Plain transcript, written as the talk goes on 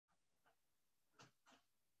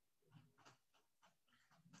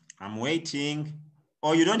I'm waiting.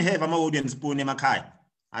 Oh, you don't have a wooden spoon, Emakai?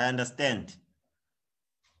 I understand.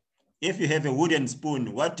 If you have a wooden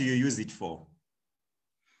spoon, what do you use it for?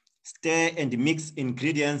 Stir and mix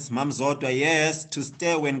ingredients. Mamzotwa, yes. To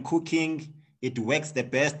stir when cooking, it works the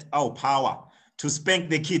best. Our power. To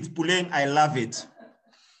spank the kids. Puleng, I love it.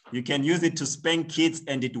 You can use it to spank kids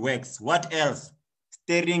and it works. What else?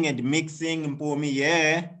 Stirring and mixing. Mpomi,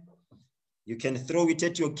 yeah. You can throw it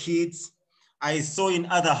at your kids. I saw in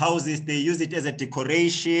other houses, they use it as a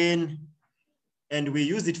decoration. And we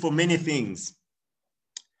use it for many things.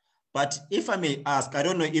 But if I may ask, I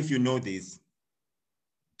don't know if you know this.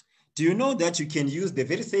 Do you know that you can use the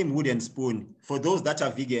very same wooden spoon for those that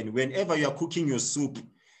are vegan? Whenever you are cooking your soup,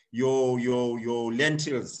 your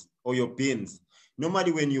lentils or your beans,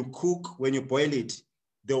 normally when you cook, when you boil it,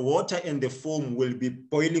 the water and the foam will be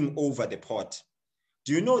boiling over the pot.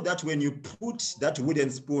 Do you know that when you put that wooden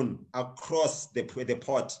spoon across the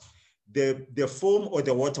pot, the foam or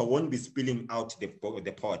the water won't be spilling out the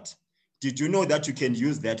pot? Did you know that you can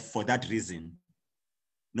use that for that reason?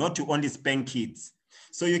 Not to only spank kids.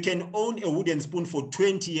 So you can own a wooden spoon for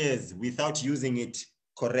 20 years without using it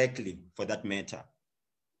correctly, for that matter.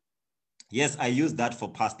 Yes, I use that for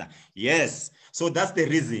pasta. Yes, so that's the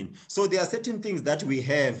reason. So there are certain things that we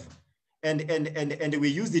have and we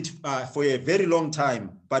use it for a very long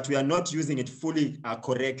time, but we are not using it fully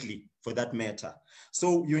correctly, for that matter.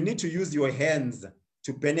 So you need to use your hands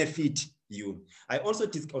to benefit you. I also,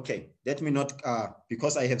 okay, let me not,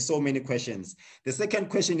 because I have so many questions. The second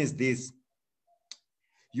question is this.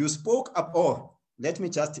 You spoke up, oh, let me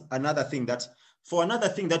just, another thing that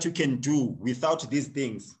you can do without these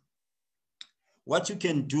things, what you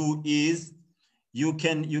can do is you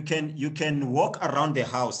can walk around the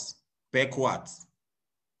house backwards.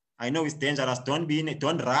 I know it's dangerous,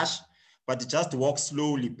 don't rush, but just walk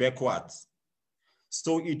slowly backwards.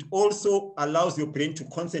 So it also allows your brain to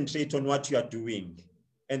concentrate on what you are doing.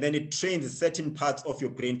 And then it trains certain parts of your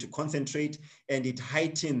brain to concentrate, and it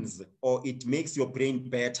heightens or it makes your brain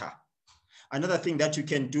better. Another thing that you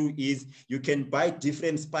can do is you can buy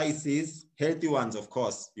different spices, healthy ones, of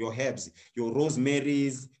course, your herbs, your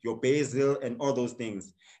rosemaries, your basil, and all those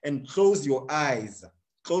things. And close your eyes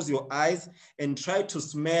and try to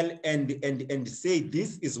smell and say,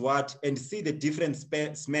 this is what, and see the different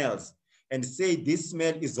smells, and say this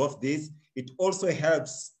smell is of this. It also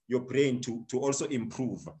helps your brain to also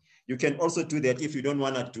improve. You can also do that if you don't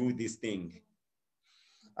want to do this thing.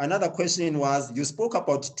 Another question was, you spoke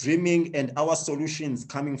about dreaming and our solutions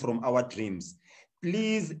coming from our dreams.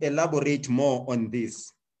 Please elaborate more on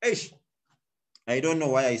this. I don't know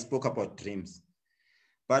why I spoke about dreams,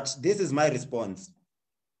 but this is my response.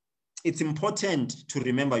 It's important to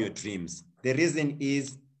remember your dreams. The reason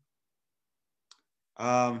is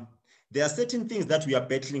there are certain things that we are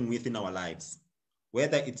battling with in our lives,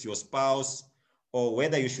 whether it's your spouse or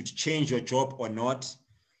whether you should change your job or not.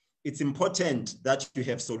 It's important that you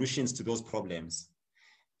have solutions to those problems.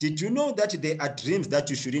 Did you know that there are dreams that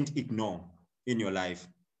you shouldn't ignore in your life?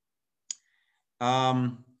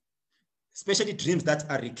 Especially dreams that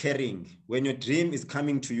are recurring. When your dream is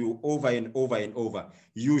coming to you over and over and over,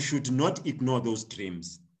 you should not ignore those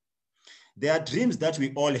dreams. There are dreams that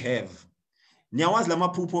we all have. Nyawaz Lama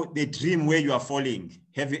Pupo, the dream where you are falling.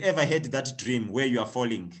 Have you ever had that dream where you are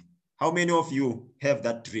falling? How many of you have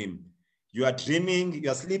that dream? You are dreaming, you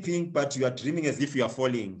are sleeping, but you are dreaming as if you are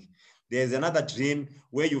falling. There's another dream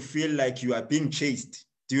where you feel like you are being chased.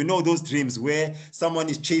 Do you know those dreams where someone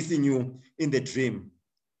is chasing you in the dream?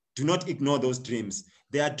 Do not ignore those dreams.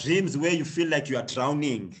 There are dreams where you feel like you are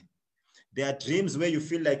drowning. There are dreams where you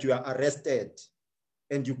feel like you are arrested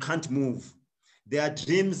and you can't move. There are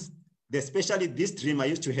dreams, especially this dream, I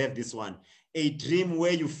used to have this one, a dream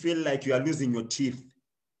where you feel like you are losing your teeth.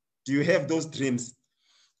 Do you have those dreams?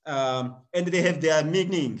 And they have their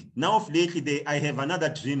meaning. Now of lately, I have another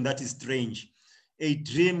dream that is strange. A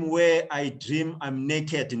dream where I dream I'm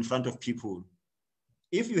naked in front of people.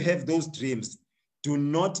 If you have those dreams, do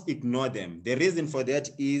not ignore them. The reason for that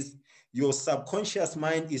is your subconscious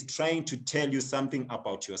mind is trying to tell you something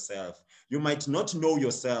about yourself. You might not know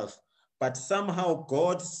yourself, but somehow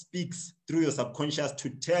God speaks through your subconscious to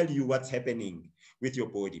tell you what's happening with your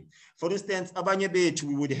body. For instance, abanye bethu,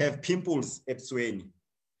 we would have pimples ebusweni,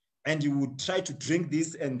 and you would try to drink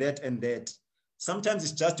this and that and that. Sometimes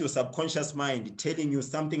it's just your subconscious mind telling you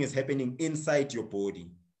something is happening inside your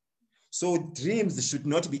body. So dreams should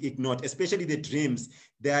not be ignored, especially the dreams.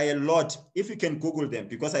 There are a lot, if you can Google them,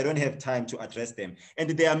 because I don't have time to address them. And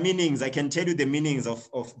there are meanings. I can tell you the meanings of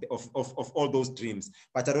all those dreams,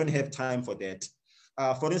 but I don't have time for that.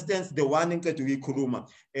 For instance, the one in Kuruma,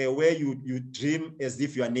 where you dream as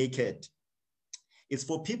if you are naked. It's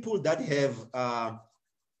for people that have,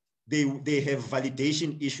 they have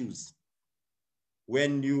validation issues.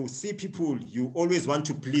 When you see people, you always want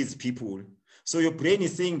to please people. So your brain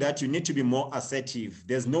is saying that you need to be more assertive.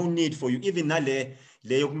 There's no need for you, even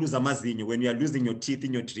when you are losing your teeth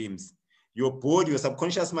in your dreams. Your body, your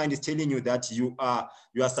subconscious mind is telling you that you are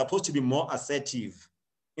supposed to be more assertive.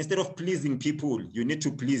 Instead of pleasing people, you need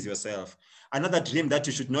to please yourself. Another dream that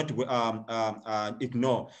you should not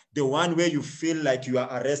ignore, the one where you feel like you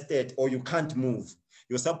are arrested or you can't move.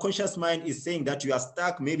 Your subconscious mind is saying that you are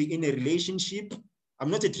stuck maybe in a relationship. I'm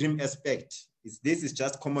not a dream expert. This is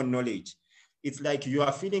just common knowledge. It's like you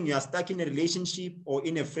are feeling you are stuck in a relationship or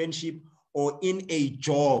in a friendship or in a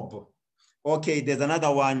job. Okay, there's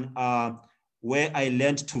another one where I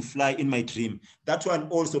learned to fly in my dream. That one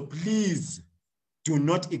also, please do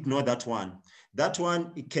not ignore that one. That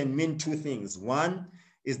one, it can mean two things. One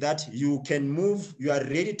is that you can move, you are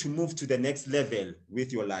ready to move to the next level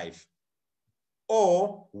with your life.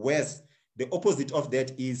 Or worse, the opposite of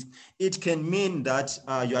that is it can mean that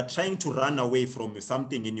you are trying to run away from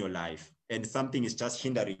something in your life and something is just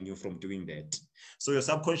hindering you from doing that. So your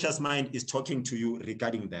subconscious mind is talking to you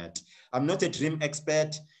regarding that. I'm not a dream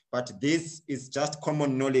expert, but this is just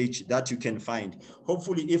common knowledge that you can find.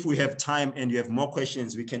 Hopefully, if we have time and you have more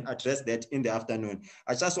questions, we can address that in the afternoon.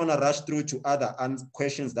 I just want to rush through to other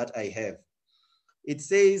questions that I have. It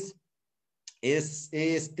says, is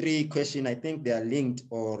 3 question, I think they are linked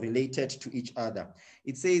or related to each other.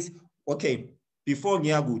 It says, okay, before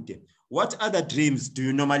Nyagude, what other dreams do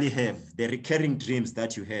you normally have, the recurring dreams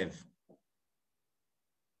that you have?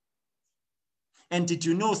 And did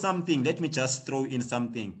you know something? Let me just throw in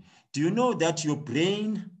something. Do you know that your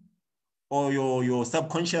brain or your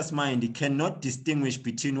subconscious mind cannot distinguish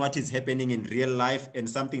between what is happening in real life and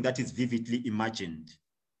something that is vividly imagined?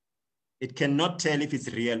 It cannot tell if it's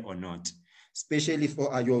real or not, especially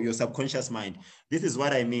for your subconscious mind. This is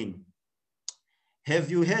what I mean.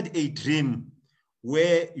 Have you had a dream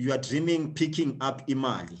where you are dreaming picking up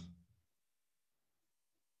imali?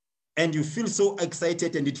 And you feel so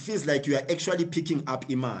excited and it feels like you are actually picking up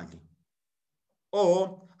imali.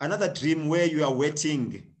 Or another dream where you are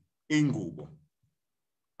wetting ingubo.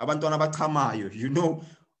 Abantwana bachamayo, you know,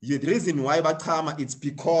 the reason why bachama, it's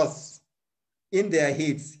because in their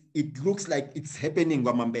heads, it looks like it's happening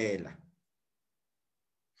Wamambela.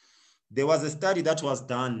 There was a study that was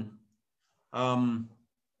done.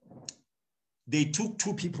 They took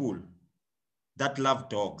 2 people that love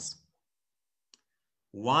dogs.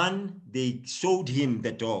 One, they showed him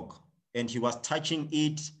the dog and he was touching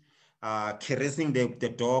it, caressing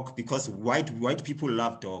the dog because white people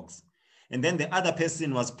love dogs. And then the other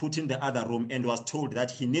person was put in the other room and was told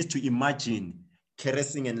that he needs to imagine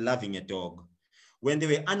caressing and loving a dog. When they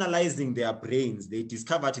were analyzing their brains, they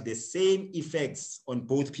discovered the same effects on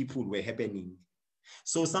both people were happening.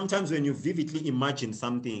 So sometimes when you vividly imagine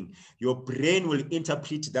something, your brain will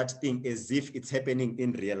interpret that thing as if it's happening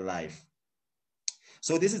in real life.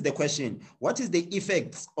 So this is the question. What is the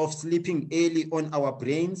effects of sleeping early on our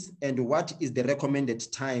brains and what is the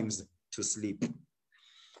recommended times to sleep?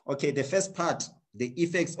 Okay, the first part, the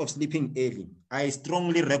effects of sleeping early. I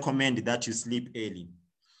strongly recommend that you sleep early.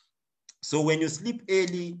 So when you sleep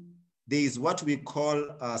early, there is what we call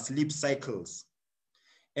sleep cycles.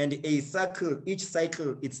 And a cycle, each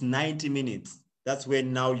cycle, it's 90 minutes. That's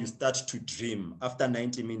when now you start to dream after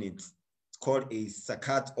 90 minutes. It's called a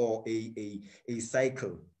sakat or a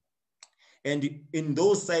cycle. And in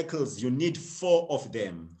those cycles, you need 4 of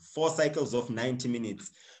them, 4 cycles of 90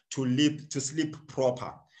 minutes to sleep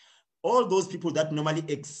proper. All those people that normally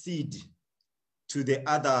exceed to the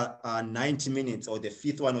other 90 minutes or the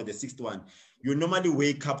 5th one or the 6th one, you normally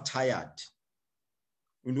wake up tired.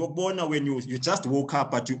 When you just woke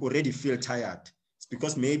up, but you already feel tired. It's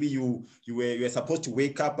because maybe you were supposed to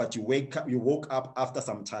wake up, but you woke up after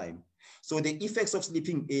some time. So the effects of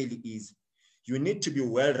sleeping early is you need to be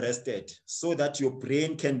well rested so that your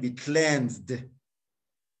brain can be cleansed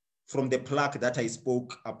from the plaque that I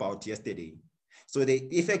spoke about yesterday. So the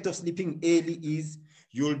effect of sleeping early is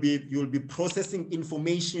you'll be processing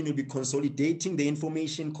information, you'll be consolidating the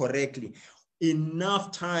information correctly.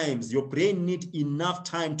 Enough times, your brain needs enough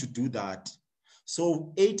time to do that.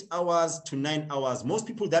 So 8 hours to 9 hours, most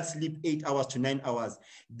people that sleep 8 hours to 9 hours,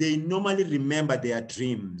 they normally remember their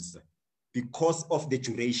dreams because of the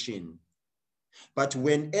duration. But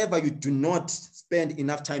whenever you do not spend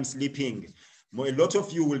enough time sleeping, a lot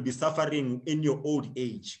of you will be suffering in your old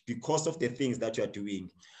age because of the things that you are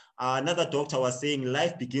doing. Another doctor was saying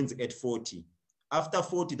life begins at 40. After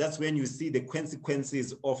 40, that's when you see the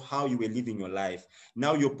consequences of how you were living your life.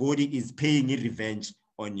 Now your body is paying revenge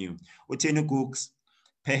on you. Utenu Cooks,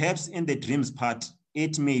 perhaps in the dreams part,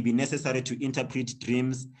 it may be necessary to interpret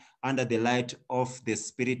dreams under the light of the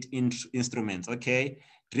spirit instruments, okay?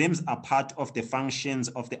 Dreams are part of the functions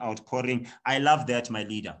of the outpouring. I love that, my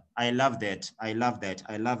leader. I love that. I love that.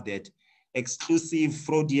 I love that. Exclusive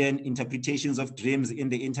Freudian interpretations of dreams in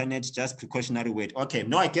the internet, just precautionary word. Okay,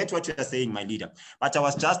 no, I get what you are saying, my leader, but I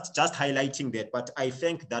was just highlighting that, but I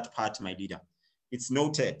thank that part, my leader. It's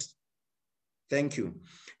noted. Thank you.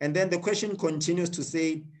 And then the question continues to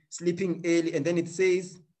say, sleeping early, and then it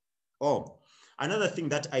says, oh, another thing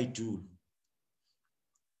that I do.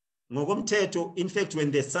 In fact,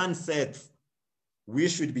 when the sun sets, we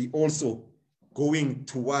should be also going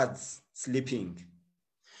towards sleeping.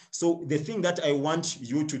 So the thing that I want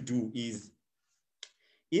you to do is,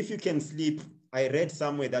 if you can sleep, I read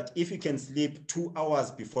somewhere that if you can sleep 2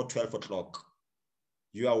 hours before 12 o'clock,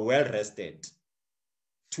 you are well rested.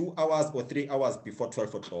 2 hours or 3 hours before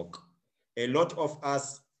 12 o'clock. A lot of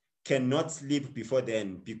us cannot sleep before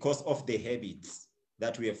then because of the habits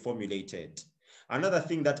that we have formulated. Another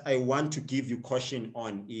thing that I want to give you caution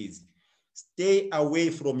on is, stay away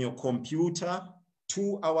from your computer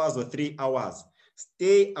 2 hours or 3 hours.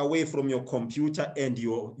 Stay away from your computer and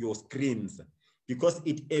your screens, because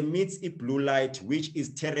it emits a blue light, which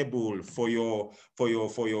is terrible for your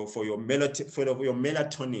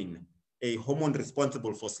melatonin, a hormone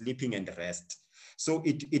responsible for sleeping and rest. So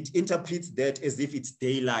it interprets that as if it's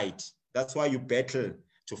daylight. That's why you battle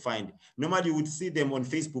to find. Normally you would see them on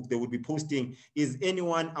Facebook, they would be posting, is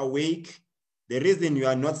anyone awake? The reason you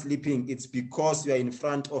are not sleeping, it's because you are in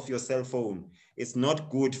front of your cell phone. It's not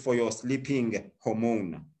good for your sleeping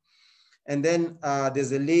hormone. And then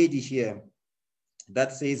there's a lady here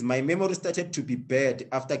that says, my memory started to be bad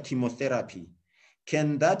after chemotherapy.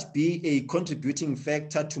 Can that be a contributing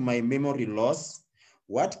factor to my memory loss?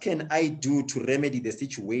 What can I do to remedy the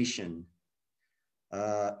situation?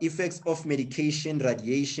 Effects of medication,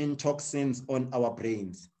 radiation, toxins on our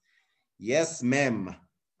brains. Yes, ma'am.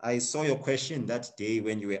 I saw your question that day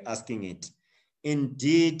when you were asking it.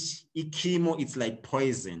 Indeed, chemo, it's like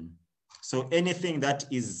poison. So anything that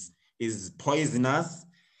is poisonous,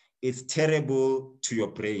 it's terrible to your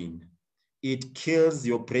brain. It kills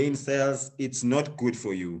your brain cells. It's not good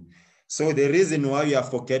for you. So the reason why you are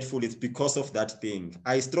forgetful is because of that thing.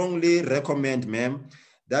 I strongly recommend, ma'am,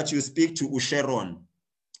 that you speak to Usheron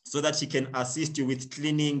so that she can assist you with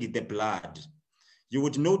cleaning the blood. You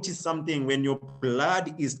would notice something when your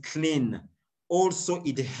blood is clean. Also,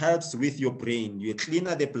 it helps with your brain. The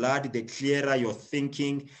cleaner the blood, the clearer your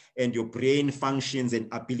thinking and your brain functions and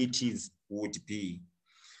abilities would be.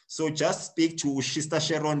 So just speak to Sister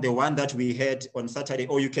Sharon, the one that we had on Saturday,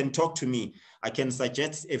 or you can talk to me. I can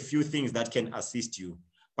suggest a few things that can assist you.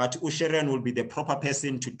 But Usheron will be the proper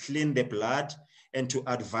person to clean the blood and to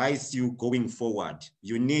advise you going forward.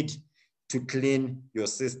 You need to clean your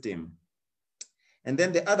system. And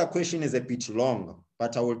then the other question is a bit long,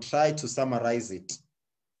 but I will try to summarize it.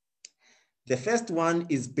 The first one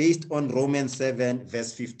is based on Romans 7,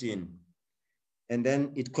 verse 15. And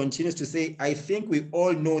then it continues to say, I think we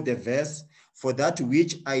all know the verse, for that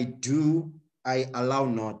which I do, I allow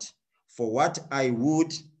not. For what I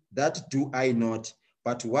would, that do I not.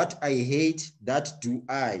 But what I hate, that do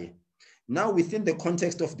I. Now, within the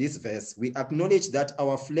context of this verse, we acknowledge that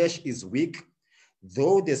our flesh is weak,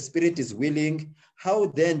 though the spirit is willing. How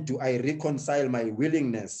then do I reconcile my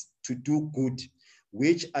willingness to do good,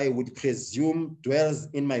 which I would presume dwells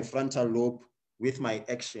in my frontal lobe, with my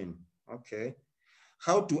action? Okay.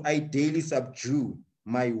 How do I daily subdue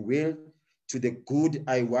my will to the good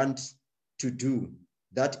I want to do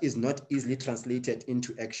that is not easily translated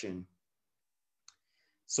into action?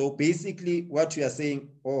 So basically what we are saying,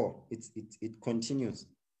 it continues.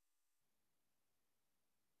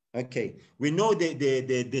 Okay, we know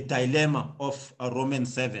the dilemma of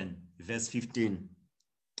Romans 7, verse 15.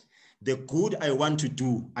 The good I want to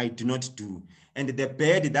do, I do not do. And the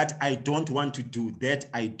bad that I don't want to do, that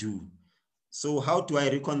I do. So how do I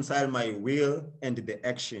reconcile my will and the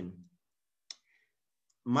action?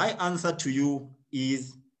 My answer to you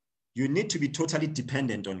is, you need to be totally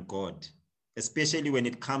dependent on God, especially when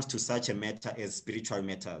it comes to such a matter as spiritual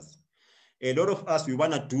matters. A lot of us, we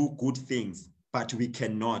want to do good things, but we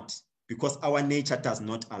cannot, because our nature does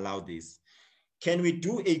not allow this. Can we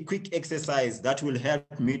do a quick exercise that will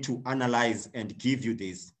help me to analyze and give you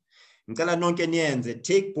this?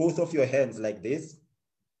 Take both of your hands like this,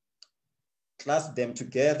 clasp them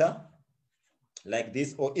together like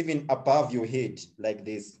this, or even above your head like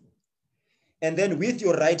this. And then with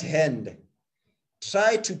your right hand,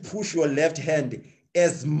 try to push your left hand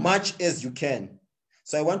as much as you can.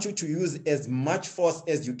 So I want you to use as much force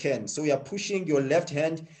as you can. So you are pushing your left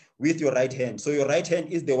hand with your right hand. So your right hand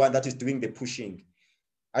is the one that is doing the pushing.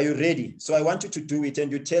 Are you ready? So I want you to do it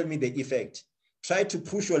and you tell me the effect. Try to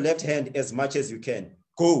push your left hand as much as you can.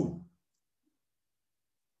 Go.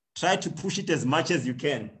 Try to push it as much as you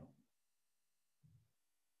can.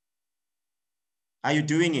 Are you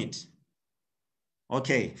doing it?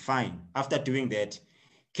 Okay, fine. After doing that,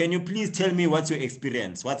 can you please tell me what's your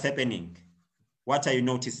experience? What's happening? What are you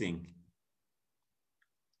noticing?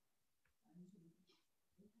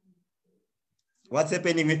 What's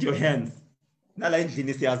happening with your hands?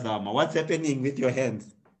 What's happening with your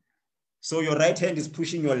hands? So your right hand is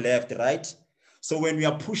pushing your left, right? So when we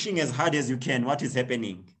are pushing as hard as you can, what is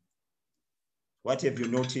happening? What have you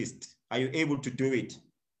noticed? Are you able to do it?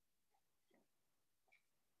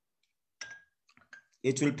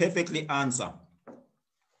 It will perfectly answer.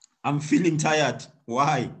 I'm feeling tired.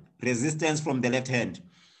 Why? Resistance from the left hand.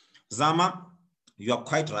 Zama, you are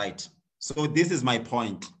quite right. So this is my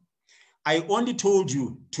point. I only told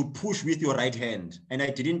you to push with your right hand, and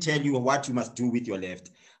I didn't tell you what you must do with your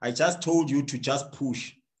left. I just told you to just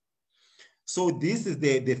push. So this is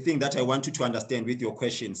the thing that I want you to understand with your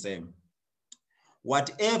question, Sam.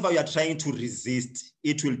 Whatever you are trying to resist,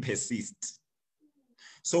 it will persist.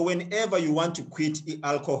 So whenever you want to quit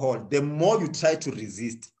alcohol, the more you try to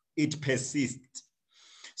resist, it persists.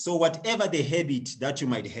 So whatever the habit that you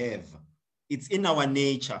might have, it's in our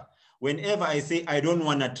nature. Whenever I say, I don't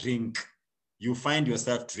want to drink, you find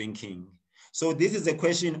yourself drinking. So this is a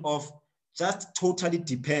question of just totally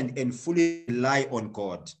depend and fully rely on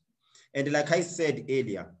God. And like I said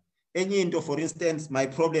earlier, for instance, my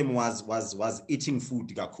problem was eating food,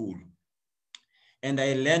 kakulu. And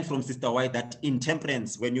I learned from Sister White that in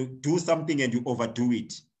temperance, when you do something and you overdo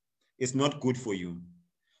it, it's not good for you.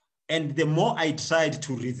 And the more I tried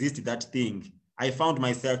to resist that thing, I found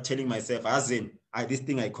myself telling myself, as in, this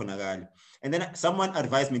thing I konagali. And then someone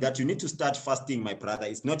advised me that you need to start fasting, my brother.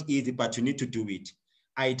 It's not easy, but you need to do it.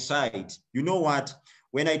 I tried. You know what?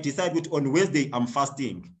 When I decided on Wednesday, I'm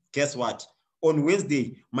fasting, guess what? On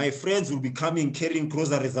Wednesday, my friends will be coming carrying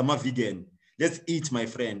groceries. I'm a vegan. Let's eat, my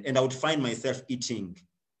friend. And I would find myself eating.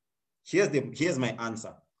 Here's my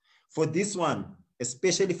answer. For this one,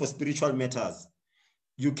 especially for spiritual matters,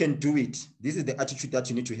 you can do it. This is the attitude that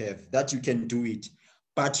you need to have, that you can do it,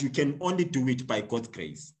 but you can only do it by God's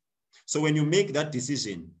grace. So when you make that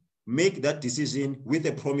decision with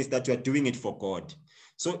a promise that you are doing it for God.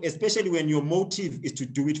 So especially when your motive is to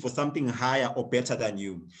do it for something higher or better than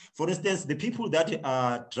you. For instance, the people that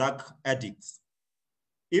are drug addicts,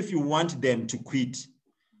 if you want them to quit,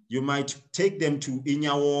 you might take them to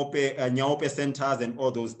Nyaope centers and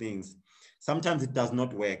all those things. Sometimes it does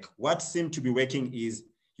not work. What seems to be working is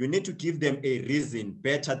you need to give them a reason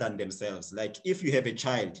better than themselves. Like if you have a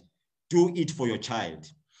child, do it for your child.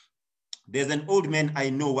 There's an old man I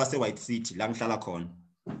know, was a white city, Langsalakon.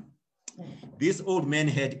 This old man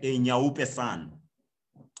had a Nyaope son.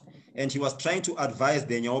 And he was trying to advise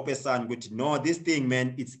the Nyaope son, but no, this thing,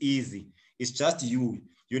 man, it's easy. It's just you.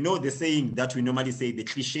 You know the saying that we normally say, the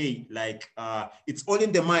cliche, like, it's all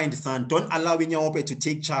in the mind, son. Don't allow Nyaope to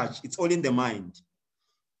take charge. It's all in the mind.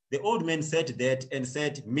 The old man said that and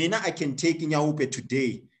said, Mina, I can take Nyaope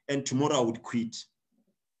today and tomorrow I would quit.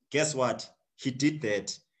 Guess what? He did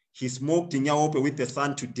that. He smoked Nyaope with the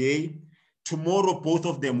son today. Tomorrow, both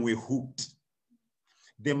of them were hooked.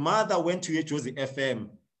 The mother went to HOZ FM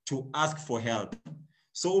to ask for help.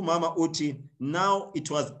 So Mama Oti, now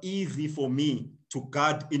it was easy for me to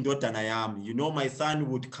guard indodana yami. You know, my son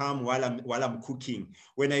would come while I'm cooking.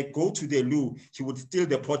 When I go to the loo, he would steal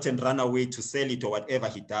the pot and run away to sell it or whatever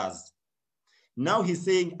he does. Now he's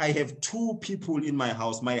saying, I have two people in my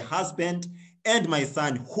house, my husband and my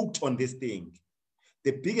son, hooked on this thing.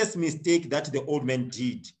 The biggest mistake that the old man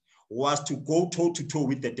did was to go toe-to-toe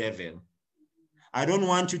with the devil. I don't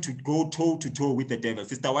want you to go toe-to-toe with the devil.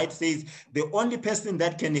 Sister White says the only person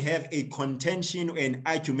that can have a contention or an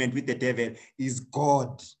argument with the devil is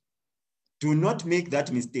God. Do not make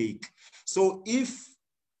that mistake. So if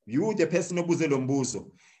you, the person of Buzelombuzo,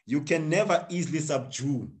 you can never easily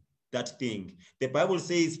subdue that thing. The Bible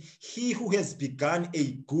says, he who has begun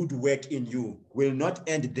a good work in you will not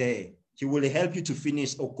end there. He will help you to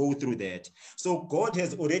finish or go through that. So God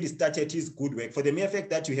has already started his good work. For the mere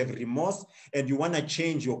fact that you have remorse and you want to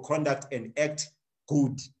change your conduct and act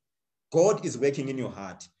good, God is working in your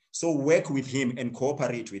heart. So work with him and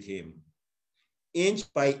cooperate with him. Inch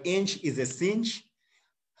by inch is a cinch.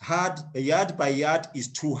 Hard, yard by yard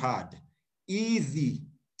is too hard. Easy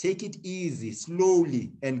Take it easy,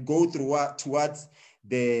 slowly, and go through towards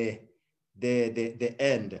the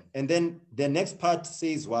end. And then the next part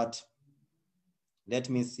says what? Let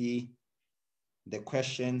me see the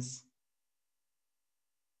questions.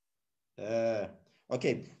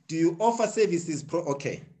 Okay, do you offer services?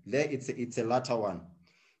 Okay, it's a latter one.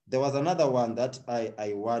 There was another one that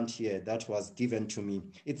I want here that was given to me.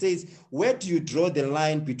 It says, where do you draw the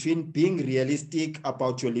line between being realistic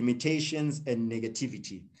about your limitations and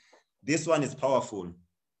negativity? This one is powerful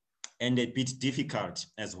and a bit difficult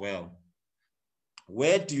as well.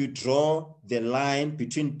 Where do you draw the line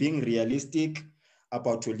between being realistic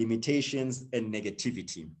about your limitations and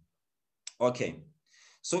negativity? Okay,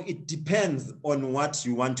 so it depends on what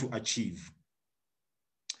you want to achieve.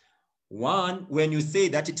 One, when you say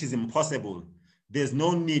that it is impossible, there's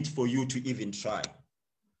no need for you to even try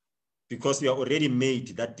because you have already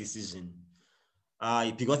made that decision.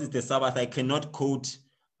 Because it's the Sabbath, I cannot quote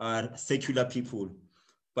secular people,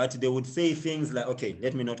 but they would say things like, okay,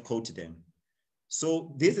 let me not quote them.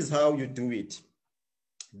 So this is how you do it.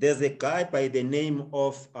 There's a guy by the name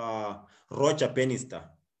of Roger Bannister.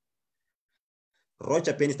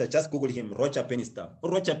 Roger Bannister, just Google him, Roger Bannister.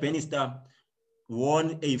 Roger Bannister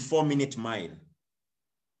won a 4-minute mile.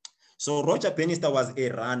 So Roger Bannister was a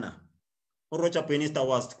runner. Roger Bannister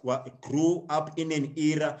grew up in an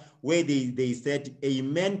era where they said a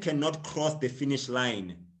man cannot cross the finish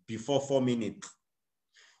line before 4 minutes.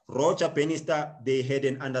 Roger Bannister, they had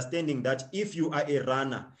an understanding that if you are a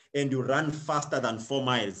runner and you run faster than 4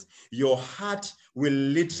 miles, your heart will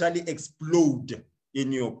literally explode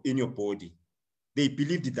in your body. They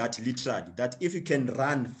believed that literally, that if you can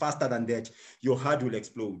run faster than that, your heart will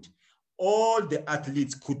explode. All the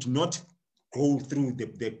athletes could not go through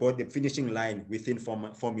the finishing line within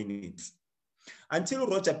 4 minutes. Until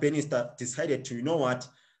Roger Bannister decided to, you know what,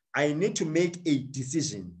 I need to make a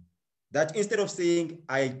decision that instead of saying,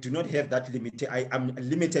 I do not have that limit, I am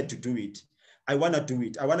limited to do it, I want to do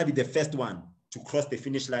it. I want to be the first one to cross the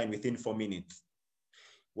finish line within 4 minutes.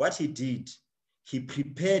 What he did, he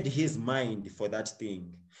prepared his mind for that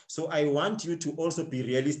thing. So I want you to also be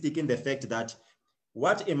realistic in the fact that,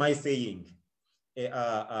 what am I saying?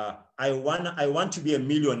 I want to be a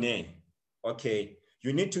millionaire. Okay,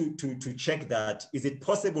 you need to check that. Is it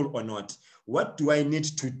possible or not? What do I need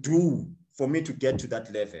to do for me to get to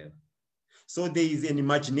that level? So there is an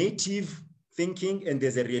imaginative thinking and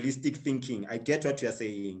there's a realistic thinking. I get what you're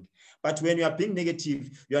saying. But when you are being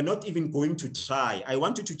negative, you are not even going to try. I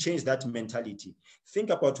want you to change that mentality. Think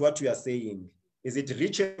about what you are saying. Is it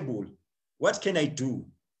reachable? What can I do?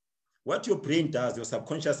 What your brain does, your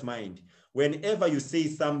subconscious mind, whenever you say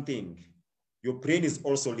something, your brain is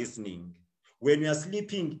also listening. When you are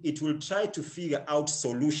sleeping, it will try to figure out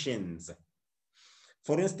solutions.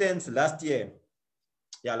 For instance, last year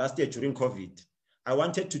during COVID, I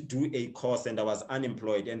wanted to do a course and I was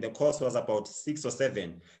unemployed, and the course was about 6 or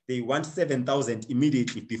 7. They want 7,000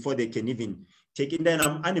 immediately before they can even take it. Then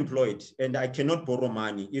I'm unemployed and I cannot borrow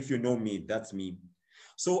money. If you know me, that's me.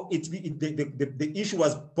 So the issue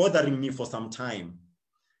was bothering me for some time.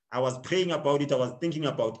 I was praying about it. I was thinking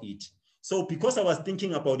about it. So because I was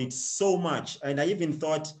thinking about it so much, and I even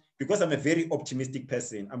thought, because I'm a very optimistic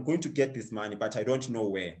person, I'm going to get this money, but I don't know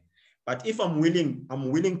where. But if I'm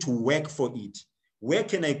willing to work for it. Where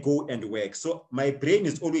can I go and work? So my brain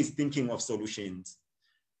is always thinking of solutions.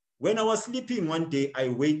 When I was sleeping one day, I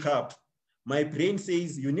wake up. My brain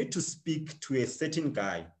says, you need to speak to a certain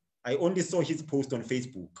guy. I only saw his post on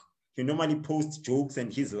Facebook. He normally posts jokes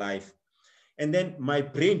and his life. And then my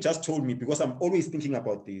brain just told me, because I'm always thinking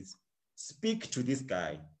about this, speak to this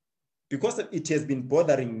guy. Because it has been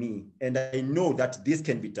bothering me and I know that this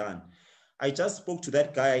can be done. I just spoke to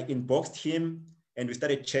that guy, inboxed him, and we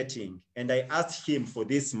started chatting. And I asked him for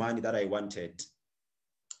this money that I wanted.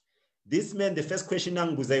 This man, the first question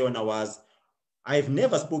was, I've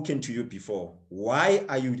never spoken to you before. Why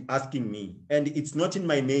are you asking me? And it's not in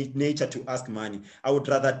my nature to ask money. I would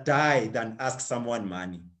rather die than ask someone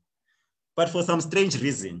money. But for some strange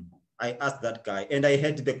reason, I asked that guy, and I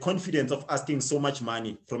had the confidence of asking so much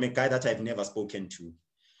money from a guy that I've never spoken to.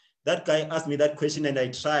 That guy asked me that question and I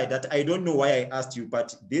tried that. I don't know why I asked you,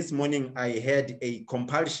 but this morning I had a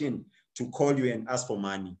compulsion to call you and ask for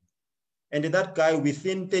money. And that guy,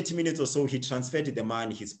 within 30 minutes or so, he transferred the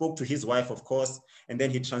money. He spoke to his wife, of course, and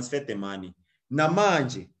then he transferred the money.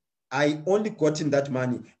 Namanje, I only gotten that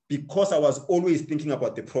money because I was always thinking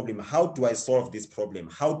about the problem. How do I solve this problem?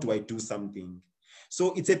 How do I do something?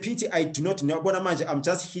 So it's a pity I do not know. I'm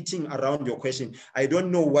just hitting around your question. I don't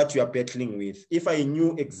know what you are battling with. If I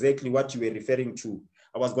knew exactly what you were referring to,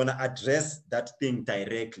 I was going to address that thing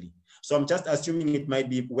directly. So I'm just assuming it might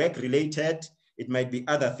be work related. It might be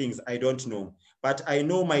other things. I don't know. But I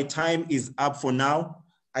know my time is up for now.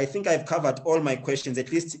 I think I've covered all my questions.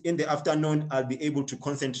 At least in the afternoon, I'll be able to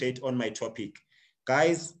concentrate on my topic.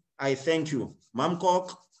 Guys, I thank you. Ma'am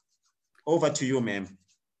Kok, over to you, ma'am.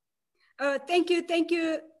 Thank you,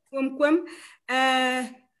 Kwem.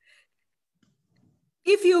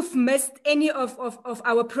 If you've missed any of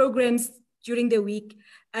our programs during the week,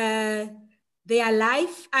 they are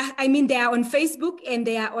live. I mean, they are on Facebook and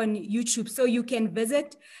they are on YouTube. So you can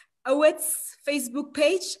visit OWITS Facebook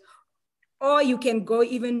page, or you can go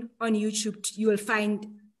even on YouTube. You will find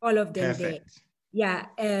all of them there. Yeah.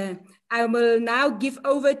 I will now give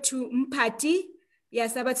over to Mpati,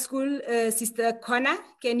 Sabbath School, Sister Connor.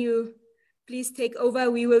 Can you please take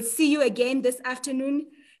over? We will see you again this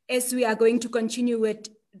afternoon as we are going to continue with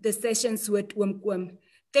the sessions with Wumkwum.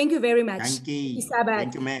 Thank you very much. Thank you.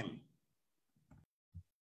 Thank you, ma'am.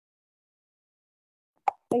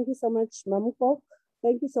 Thank you so much, Mamukok.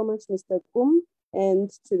 Thank you so much, Mr. Kum, and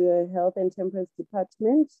to the Health and Temperance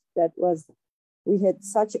Department. We had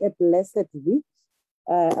such a blessed week.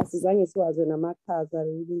 Asizange siwazi namakhaza,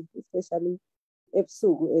 really, especially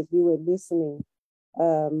ebusuku as we were listening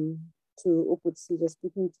to Uputsi just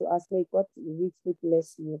speaking to us. May God richly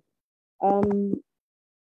bless you.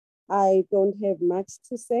 I don't have much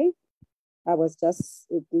to say. I was just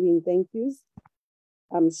doing thank yous.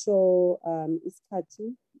 I'm sure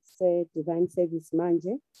Iskati said divine service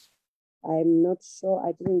manje. I'm not sure.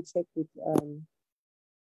 I didn't check with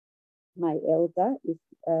my elder if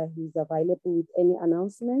he's available with any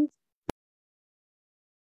announcement.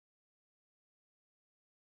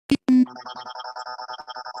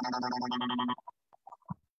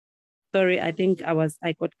 Sorry, I think I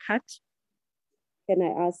got cut. Can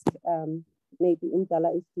I ask maybe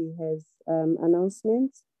Umdala if he has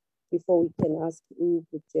announcements before we can ask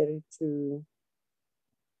Jerry to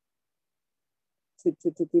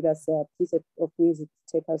give us a piece of music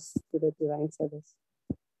to take us to the divine service.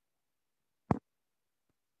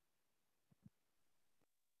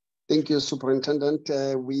 Thank you, Superintendent.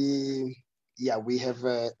 We have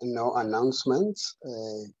no announcements.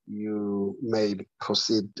 You may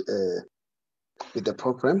proceed with the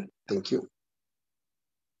program. Thank you.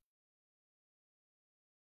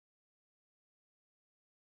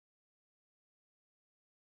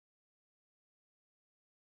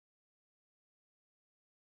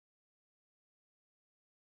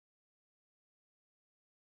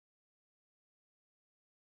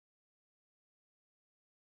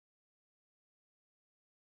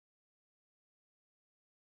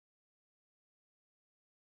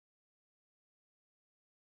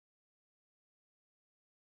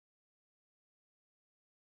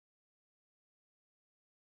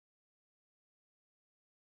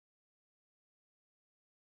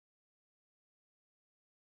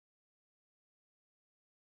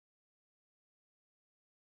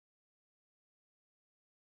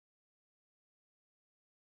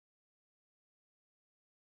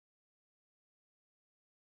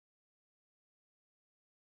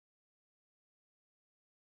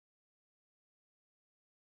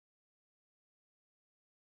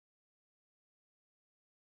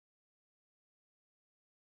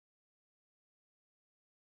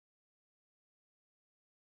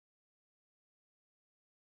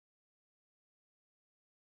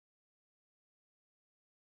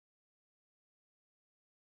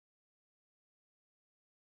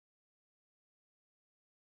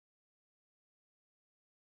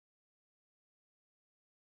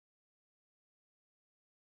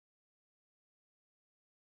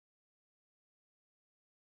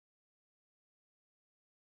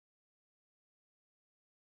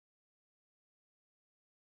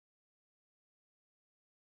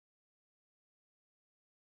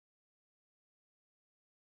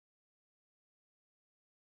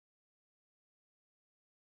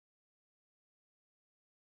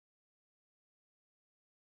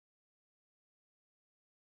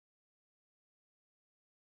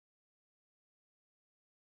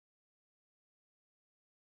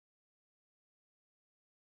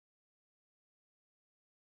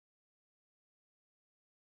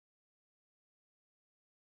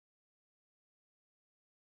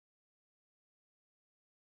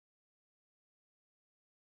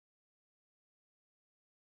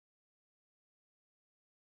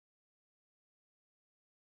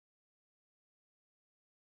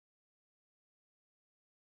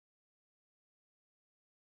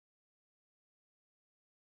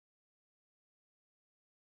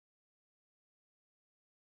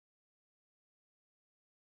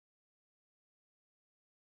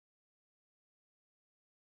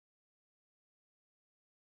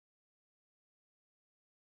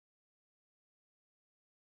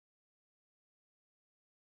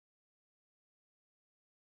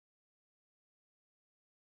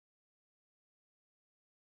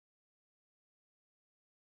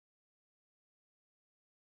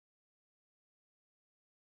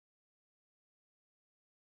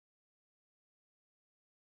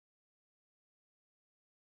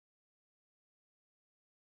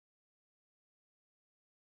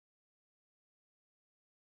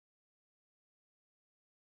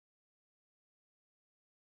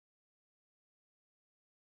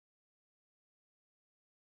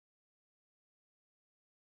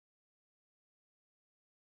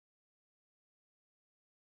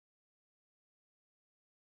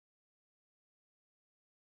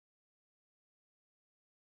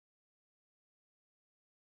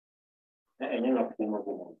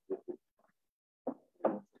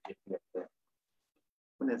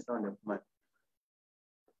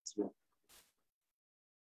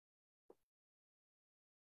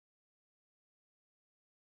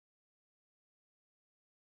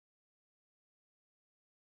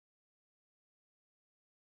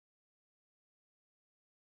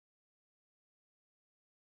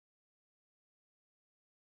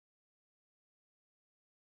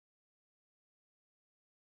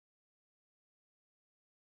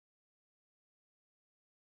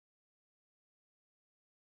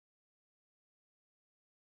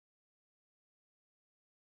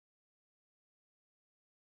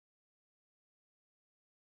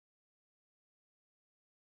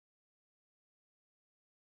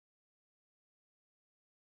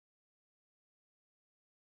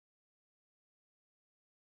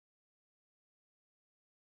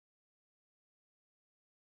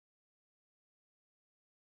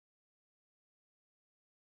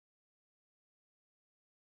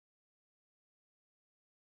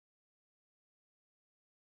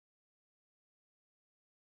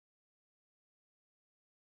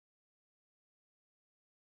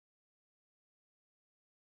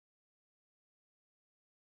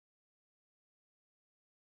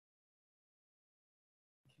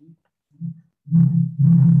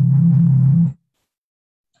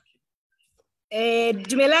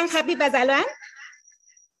 Dumelang happy bazalwane.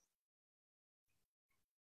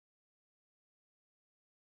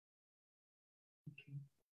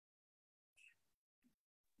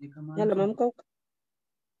 Hello, Ma'am Cook.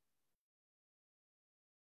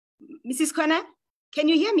 Mrs. Connor, can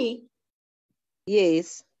you hear me?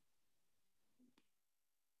 Yes.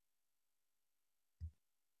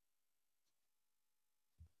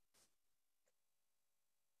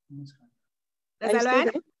 Are you still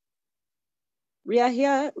there? We are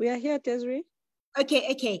here, Desiree.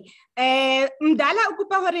 Okay. Mdala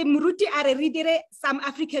ukupa hore muruti are ridire some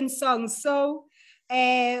African songs. So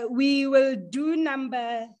we will do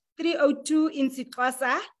number 302 in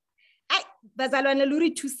Sixhosa. Bazalwane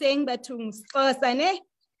luri to sing batung Xhosa ne.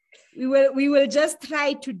 We will just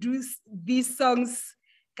try to do these songs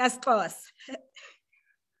kaSixhosa.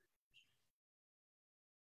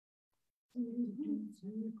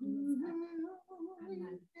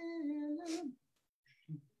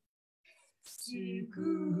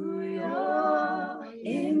 Sikuyo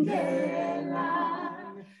indela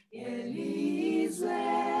yelizwe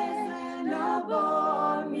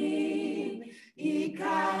nobomi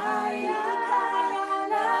ikaya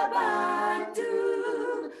labantu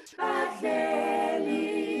bahleli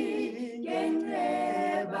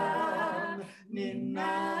ngenxeba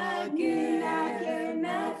ninake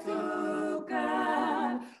nathuka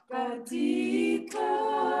kodiko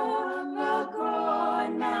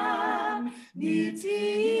ngakona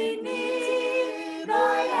nithini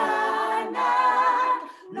noyana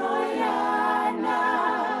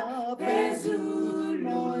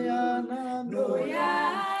phezulu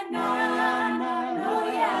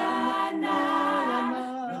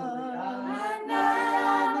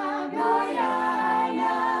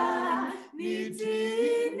noyana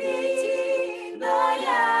nithini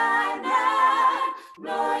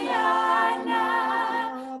noyana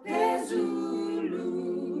phezulu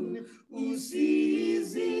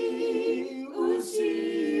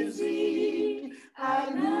usizi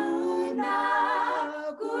aluna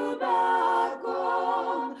kubako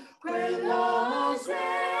kwelozwe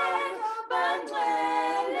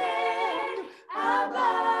bangcwele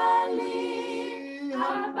abali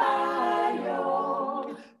hambayo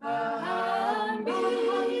bahambi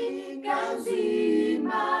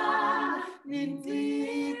kanzima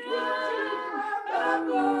nintikwa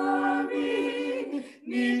babomi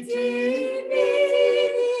nitini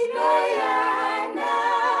noyana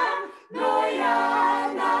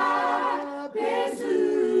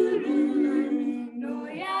phezulu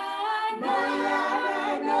noyana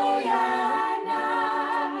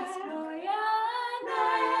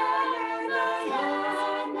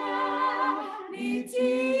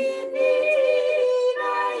nitini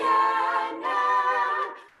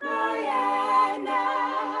noyana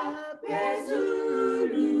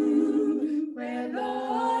phezulu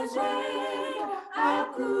kwelozwe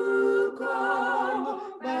akukho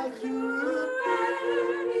bahluphi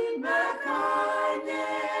bakanye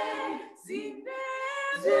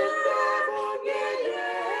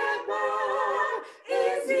zindebongelebo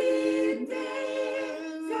izinde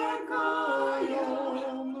zekhoyo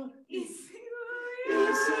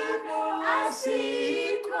isimo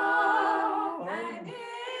asikho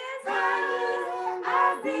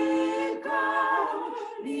azikho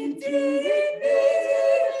nitini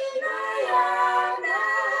noyana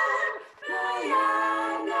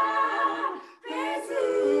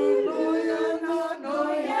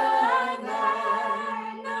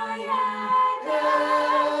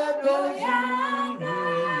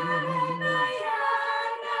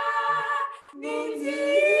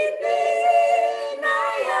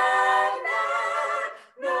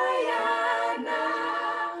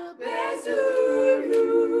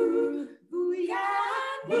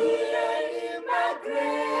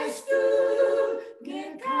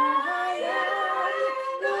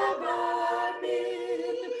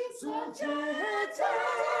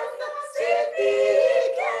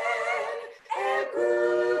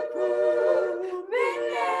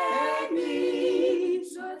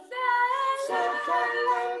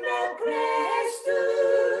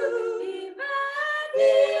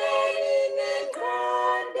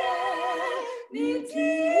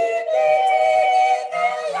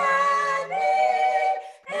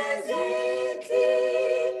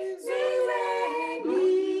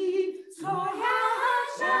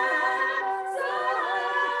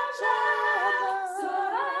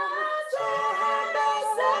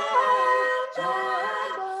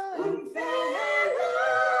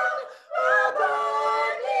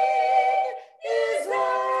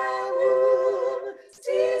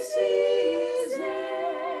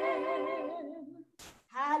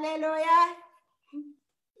Hallelujah.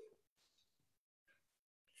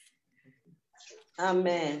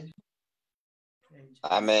 Amen.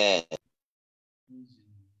 Amen.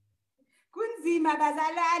 Kunzima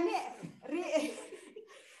bazalwane.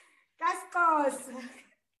 Kaskos.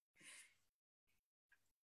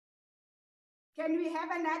 Can we have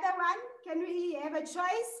another one? Can we have a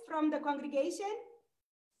choice from the congregation?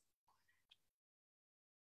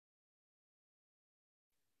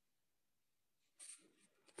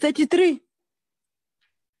 $33.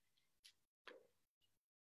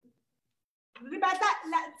 Ribata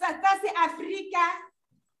tsa se Africa.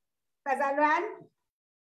 Bazalwane.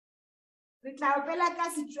 Re tla opela ka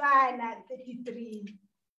Setswana 33.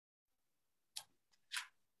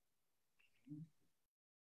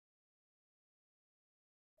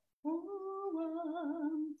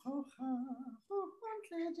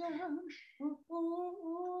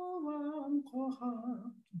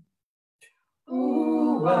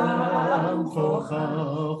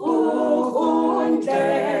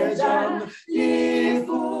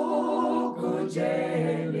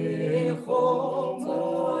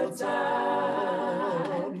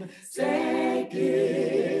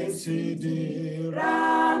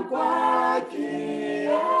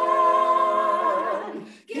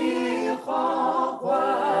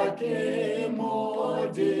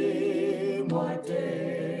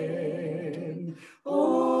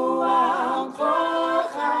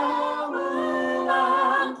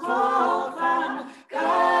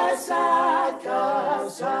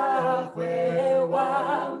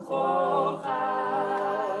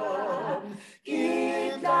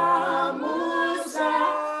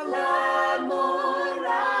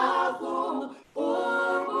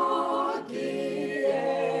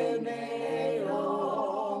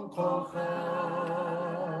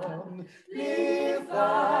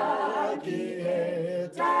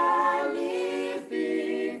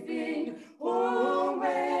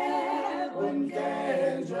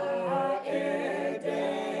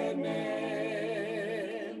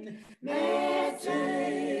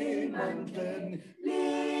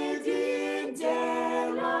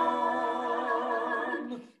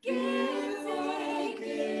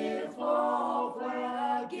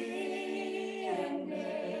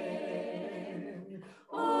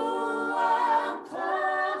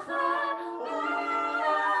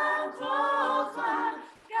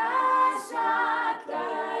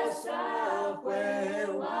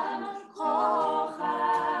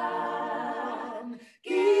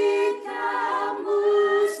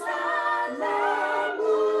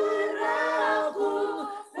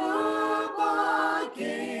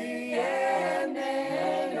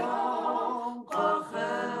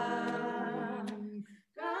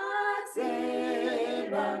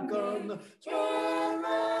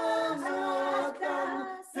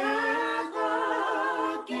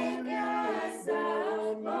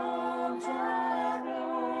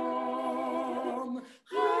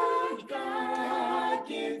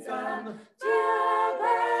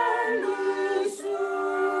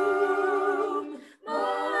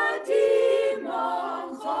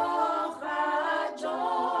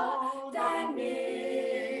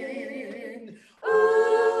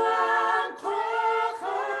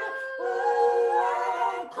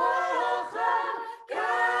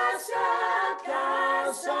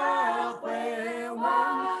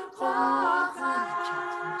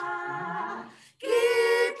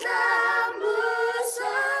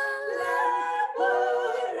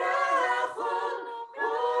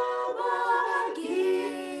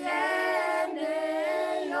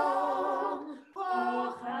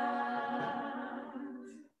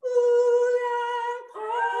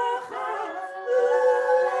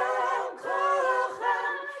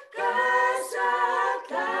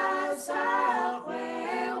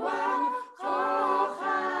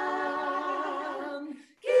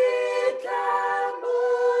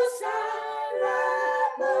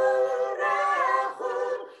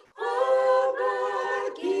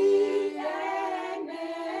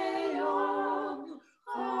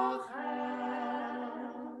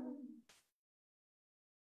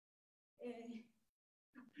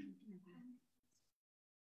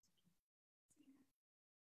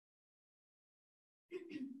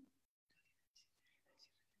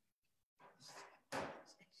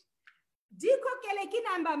 Dikhokhele ke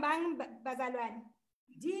number mang bazalwane?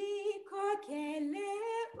 Dikhokhele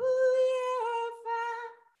uYehova.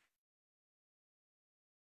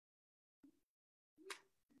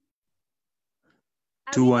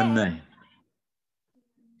 219.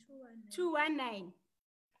 219.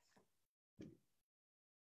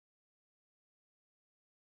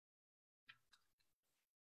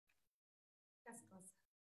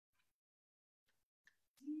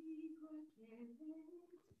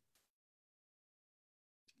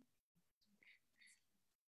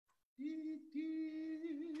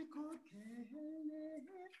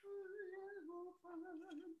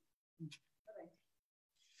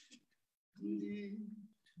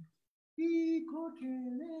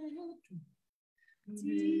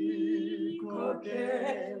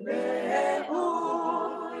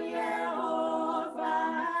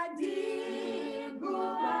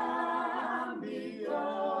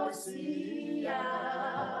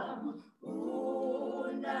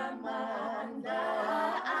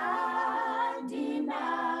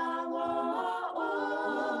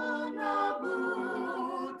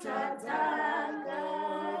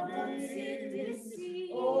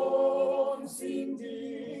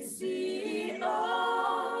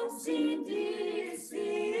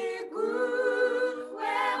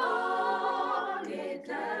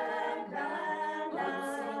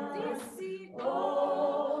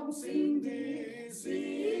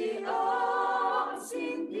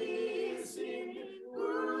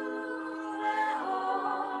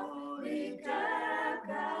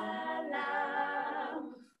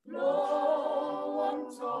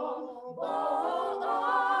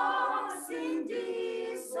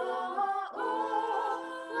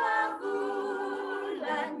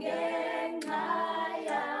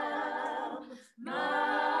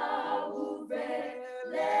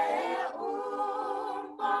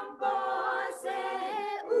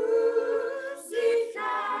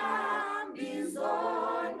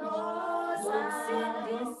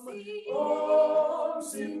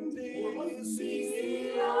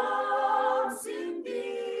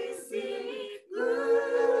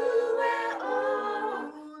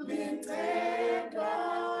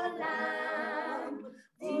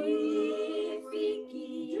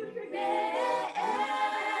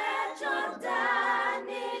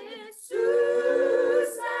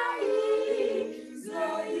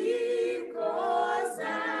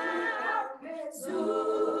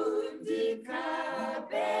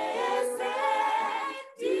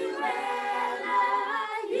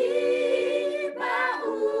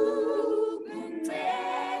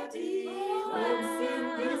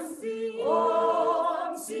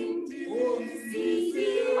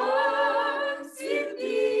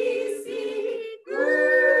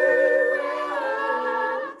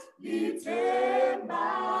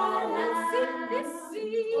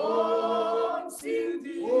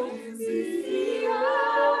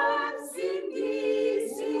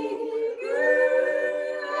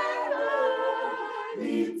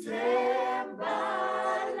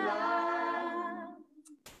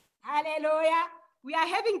 Hallelujah. We are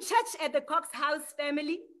having church at the Cox House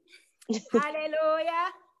family.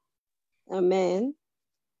 Hallelujah. Amen.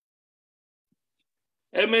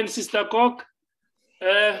 Amen, Sister Cock.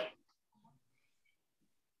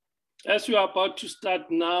 As we are about to start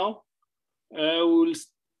now, we'll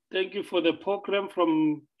thank you for the program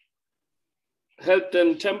from Health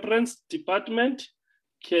and Temperance Department.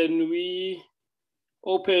 Can we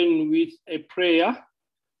open with a prayer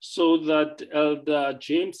so that Elder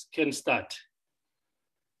James can start?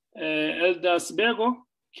 Elder Sbego,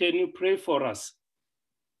 can you pray for us?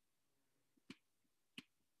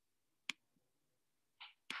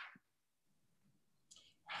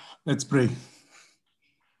 Let's pray.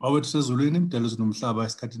 Awethu sezulwini mdala nomhlaba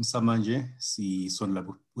esikhathini samanje sisondla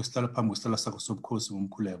kwesihlala phambi kwesihlala sakho sobukhosi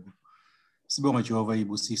ngomkhuleko. Sibonga Jehova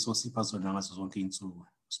ibusiso sipha zona ngazo zonke insuku.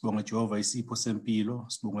 Sibonga Jehova isipho sempilo,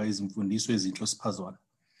 sibonga izimfundiso ezinhle osipha zona.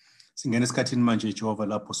 Singena esikhathini manje Jehova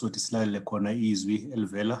lapho sothi silalele khona izwi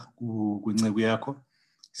elivela kwinceku yakho.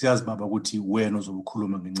 Siyazi baba ukuthi wena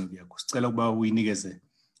uzobukhuluma ngenceku yakho. Sicela ukuba uyinikeze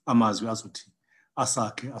amazwi azothi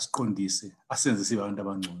asakhe asiqondise asenze sibe abantu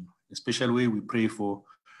abangcono. A special way we pray for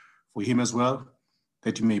him as well,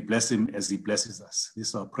 that you may bless him as he blesses us. This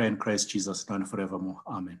is our prayer in Christ Jesus, now and forevermore.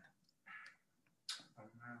 Amen.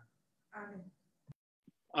 Amen.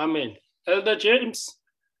 Amen. Elder James,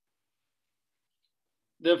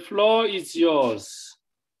 the floor is yours.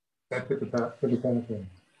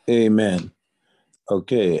 Amen.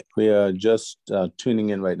 Okay, we are just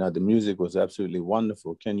tuning in right now. The music was absolutely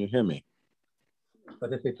wonderful. Can you hear me?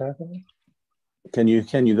 Can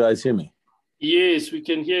you guys hear me? Yes, we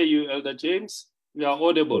can hear you, Elder James. We are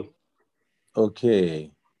audible.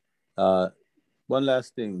 Okay. One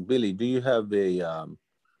last thing, Billy, do you have a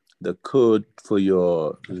the code for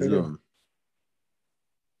your Zoom?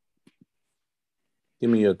 Give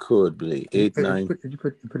me your code, Billy. Did you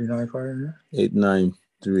put 95 in there?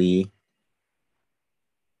 893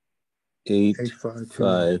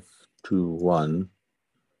 8521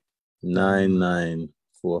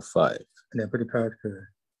 9945. And then put the passcode.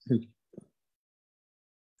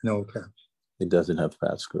 No caps. It doesn't have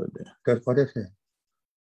passcode there. That's what it said.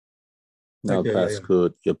 No Okay,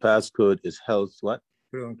 passcode. Your passcode is health what?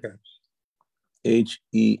 Put it on caps. HEALTH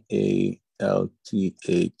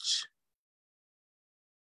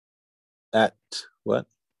at what?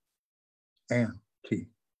 And T.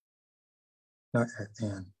 Not at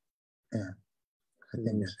and. And. I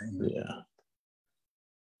think that's and. Yeah.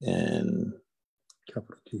 And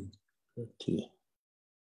capital T. T.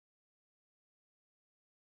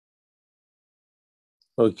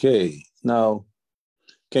 Okay. Now,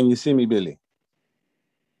 can you see me, Billy?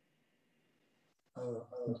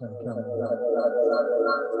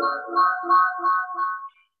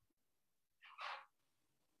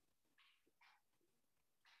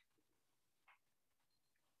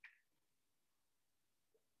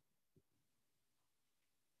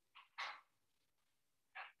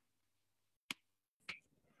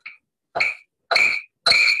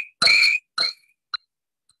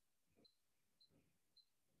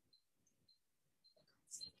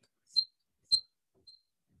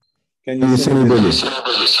 Can you see me, Billy?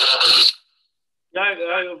 Yeah,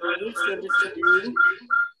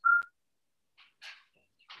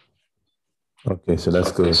 okay, so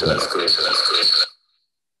that's good.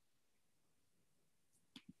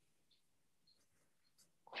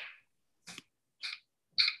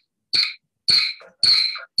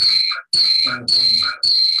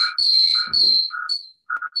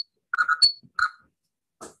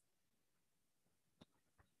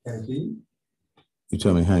 You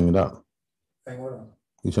told me hang it up. Hang what up?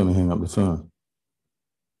 You told me hang up the phone.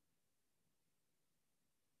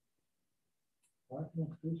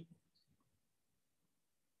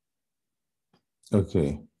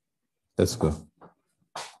 Okay, let's go.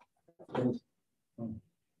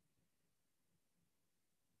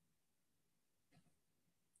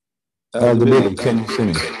 Billy, can you see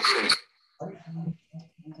me?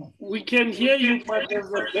 We can hear you, but there's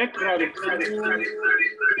a background. Can you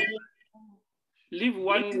leave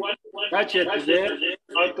one gadget there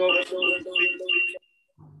out of...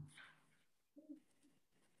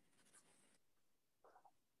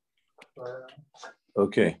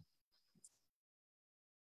 Okay.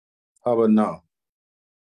 How about now?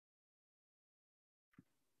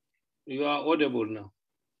 You are audible now.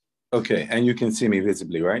 Okay, and you can see me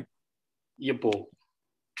visibly, right? Yep.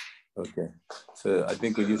 Okay, so I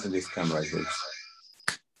think we're using this camera here.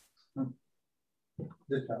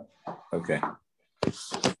 Okay.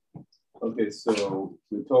 Okay, so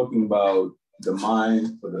we're talking about the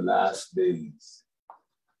mind for the last days.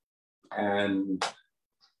 And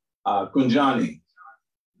Kunjani,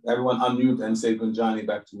 everyone unmute and say Kunjani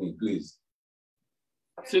back to me, please.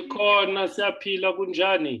 Sikhona siyaphila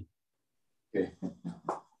kunjani. Okay.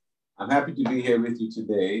 I'm happy to be here with you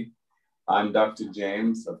today. I'm Dr.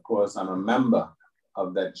 James. Of course, I'm a member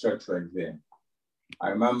of that church right there. I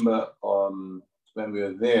remember when we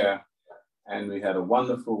were there and we had a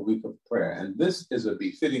wonderful week of prayer. And this is a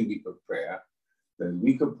befitting week of prayer, the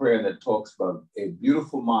week of prayer that talks about a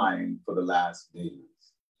beautiful mind for the last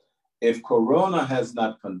days. If Corona has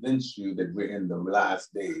not convinced you that we're in the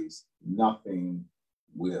last days, nothing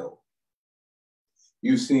will.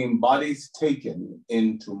 You've seen bodies taken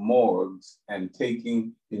into morgues and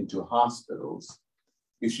taken into hospitals.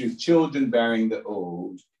 You see children burying the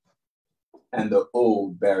old and the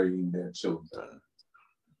old burying their children.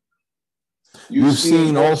 You've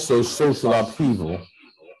seen also social upheaval.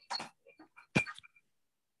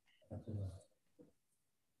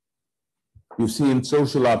 You've seen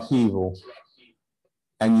social upheaval,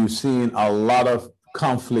 and you've seen a lot of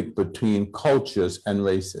conflict between cultures and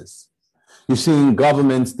races. You've seen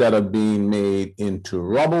governments that are being made into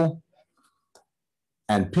rubble,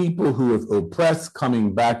 and people who have oppressed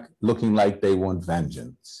coming back looking like they want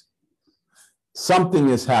vengeance. Something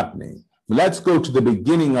is happening. Let's go to the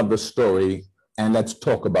beginning of the story and let's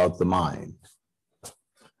talk about the mind.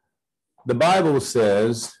 The Bible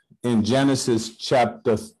says in Genesis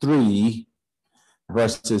chapter 3,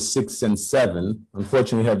 verses 6 and 7,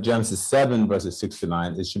 unfortunately we have Genesis 7, verses 6 to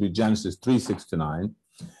 9. It should be Genesis 3, 6 to 9.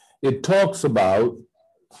 It talks about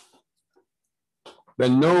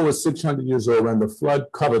when Noah was 600 years old, when the flood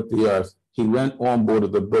covered the earth, he went on board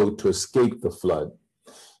of the boat to escape the flood.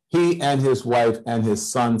 he and his wife and his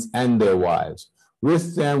sons and their wives.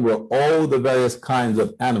 With them were all the various kinds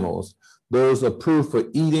of animals, those approved for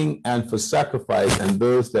eating and for sacrifice, and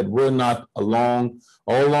those that were not, all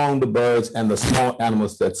along the birds and the small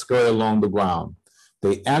animals that scurry along the ground.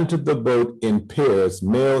 They entered the boat in pairs,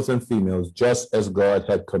 males and females, just as God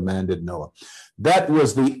had commanded Noah. That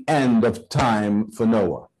was the end of time for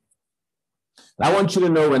Noah. And I want you to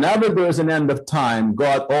know, whenever there's an end of time,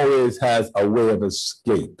 God always has a way of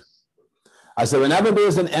escape. I said, whenever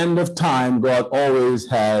there's an end of time, God always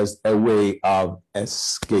has a way of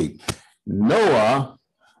escape. Noah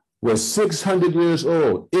was 600 years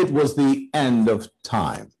old. It was the end of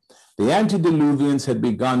time. The antediluvians had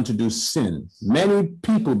begun to do sin. Many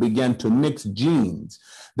people began to mix genes.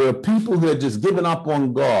 There are people who had just given up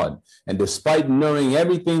on God. And despite knowing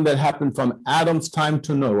everything that happened from Adam's time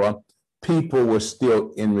to Noah, people were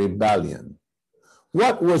still in rebellion.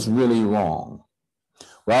 What was really wrong?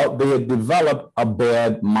 Well, they had developed a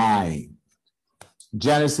bad mind.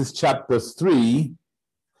 Genesis chapter 3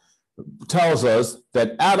 tells us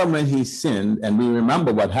that Adam, when he sinned, and we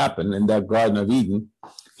remember what happened in that Garden of Eden,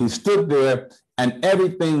 he stood there and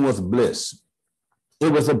everything was bliss.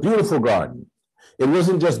 It was a beautiful garden. It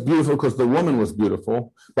wasn't just beautiful because the woman was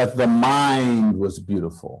beautiful, but the mind was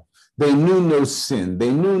beautiful. They knew no sin. They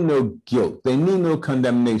knew no guilt. They knew no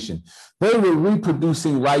condemnation. They were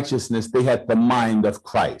reproducing righteousness. They had the mind of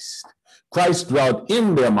Christ. Christ dwelt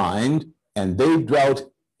in their mind, and they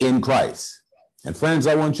dwelt in Christ. And friends,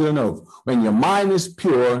 I want you to know, when your mind is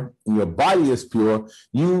pure and your body is pure,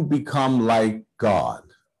 you become like God.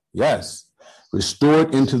 Yes,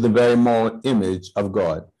 restored into the very moral image of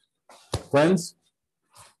God. Friends,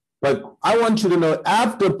 but I want you to know,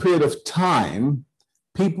 after a period of time,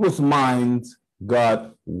 people's minds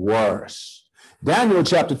got worse. Daniel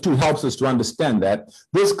chapter 2 helps us to understand that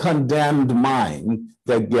this condemned mind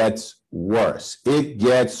that gets worse. It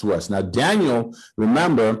gets worse. Now, Daniel,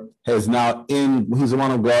 remember, he's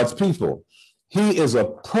one of God's people. He is a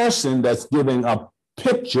person that's giving a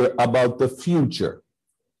picture about the future.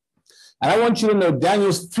 And I want you to know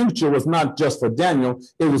Daniel's future was not just for Daniel,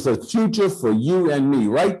 it was a future for you and me,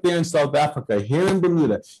 right there in South Africa, here in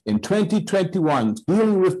Bermuda, in 2021,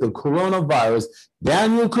 dealing with the coronavirus.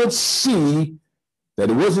 Daniel could see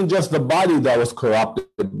that it wasn't just the body that was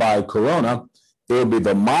corrupted by corona, it will be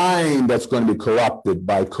the mind that's going to be corrupted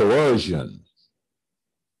by coercion.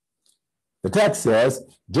 The text says,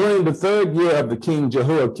 during the 3rd year of the king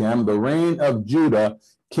Jehoiakim, the reign of Judah,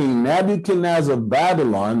 King Nebuchadnezzar of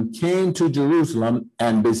Babylon came to Jerusalem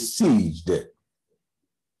and besieged it.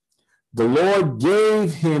 The Lord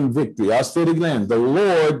gave him victory. I'll say it again. The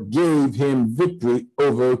Lord gave him victory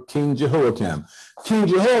over King Jehoiakim. King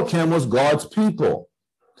Jehoiakim was God's people.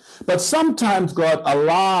 But sometimes God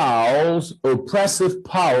allows oppressive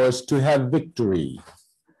powers to have victory.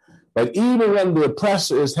 But even when the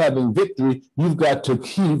oppressor is having victory, you've got to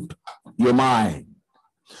keep your mind.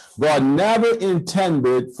 God never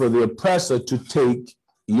intended for the oppressor to take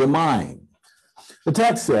your mind. The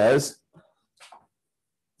text says,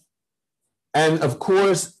 and of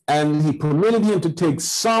course, and he permitted him to take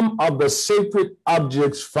some of the sacred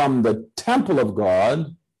objects from the temple of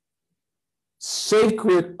God,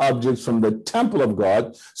 sacred objects from the temple of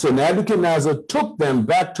God. So Nebuchadnezzar took them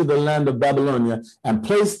back to the land of Babylonia and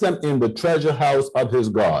placed them in the treasure house of his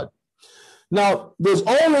God. Now, there's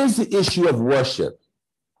always the issue of worship.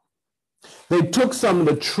 They took some of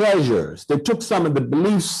the treasures. They took some of the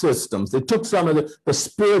belief systems. They took some of the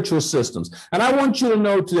spiritual systems. And I want you to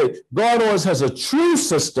know today, God always has a true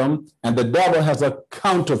system and the devil has a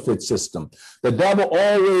counterfeit system. The devil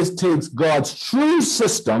always takes God's true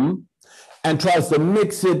system and tries to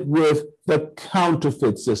mix it with the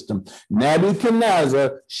counterfeit system.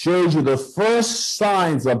 Nebuchadnezzar shows you the first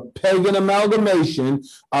signs of pagan amalgamation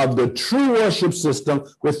of the true worship system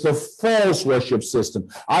with the false worship system.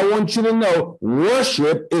 I want you to know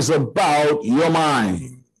worship is about your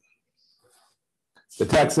mind. The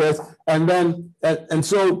text says,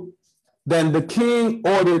 so the king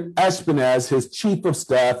ordered Ashpenaz, his chief of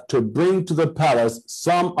staff, to bring to the palace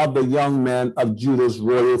some of the young men of Judah's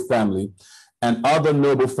royal family and other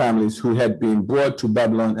noble families who had been brought to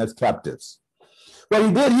Babylon as captives. What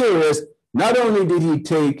he did here is, not only did he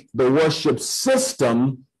take the worship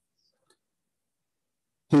system,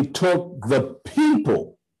 he took the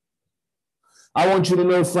people. I want you to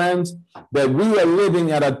know, friends, that we are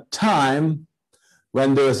living at a time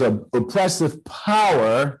when there's an oppressive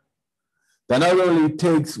power that not only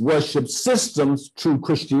takes worship systems through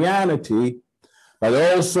Christianity, but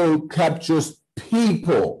also captures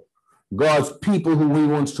people. God's people who he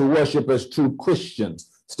wants to worship as true Christians.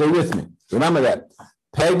 Stay with me. Remember that.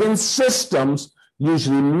 Pagan systems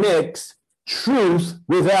usually mix truth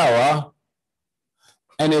with error,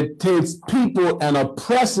 and it takes people and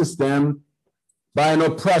oppresses them by an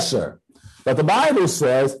oppressor. But the Bible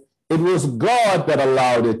says it was God that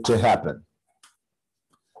allowed it to happen.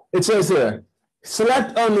 It says here,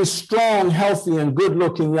 select only strong, healthy, and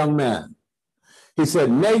good-looking young men. He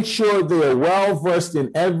said, make sure they are well-versed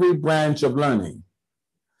in every branch of learning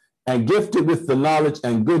and gifted with the knowledge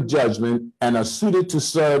and good judgment and are suited to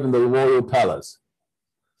serve in the royal palace.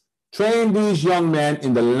 Train these young men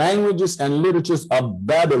in the languages and literatures of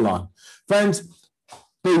Babylon. Friends,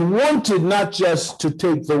 they wanted not just to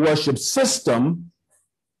take the worship system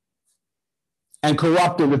and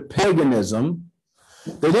corrupt it with paganism.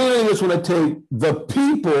 They didn't just want to take the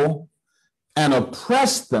people and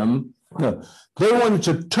oppress them. No, they wanted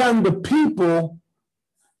to turn the people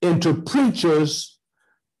into preachers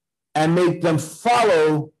and make them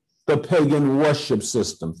follow the pagan worship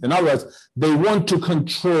systems. In other words, they want to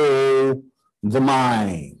control the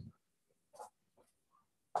mind.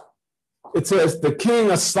 It says, the king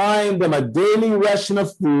assigned them a daily ration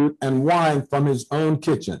of food and wine from his own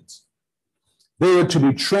kitchens. They were to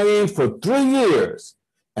be trained for 3 years,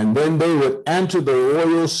 and then they would enter the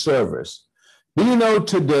royal service. Do you know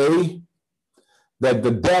today that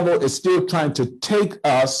the devil is still trying to take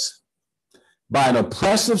us by an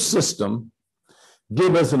oppressive system,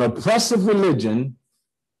 give us an oppressive religion,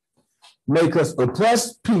 make us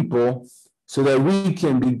oppressed people so that we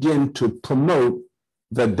can begin to promote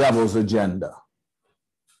the devil's agenda?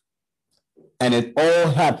 And it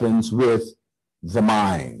all happens with the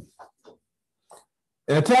mind.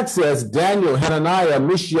 And the text says, Daniel, Hananiah,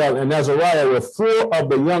 Mishael, and Azariah were 4 of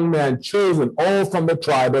the young men chosen, all from the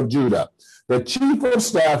tribe of Judah. The chief of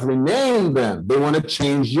staff renamed them. They want to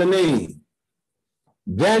change your name.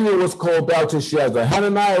 Daniel was called Belteshazzar.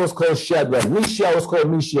 Hananiah was called Shadrach. Mishael was called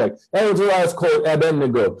Meshach. Azariah was called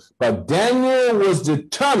Abednego. But Daniel was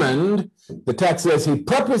determined. The text says he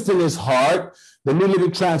purposed in his heart. The New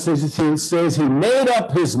Living Translation says he made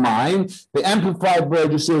up his mind. The Amplified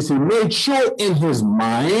Version says he made sure in his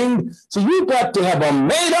mind. So you got to have a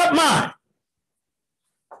made up mind.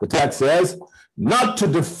 The text says not to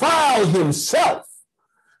defile himself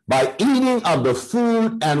by eating of the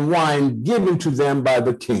food and wine given to them by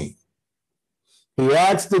the king. He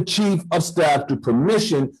asked the chief of staff to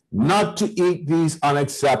permission not to eat these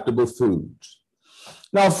unacceptable foods.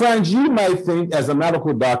 Now, friends, you might think as a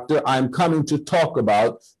medical doctor, I'm coming to talk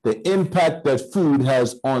about the impact that food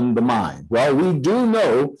has on the mind. Well, we do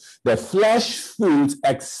know that flesh foods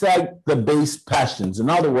excite the base passions. In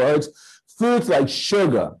other words, foods like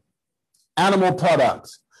sugar, animal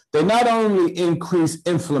products, they not only increase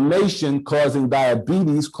inflammation, causing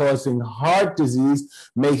diabetes, causing heart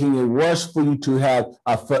disease, making it worse for you to have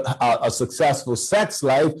a successful sex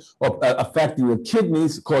life, or affecting your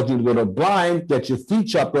kidneys, causing you to go blind, get your feet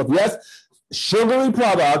chopped off. Yes, sugary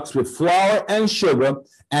products with flour and sugar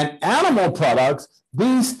and animal products,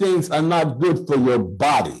 these things are not good for your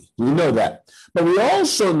body. We know that. But we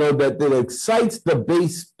also know that it excites the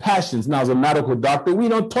base passions. Now, as a medical doctor, we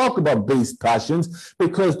don't talk about base passions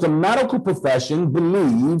because the medical profession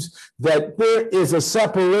believes that there is a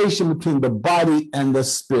separation between the body and the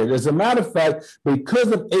spirit. As a matter of fact,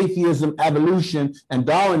 because of atheism, evolution, and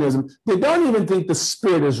Darwinism, they don't even think the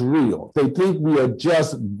spirit is real. They think we are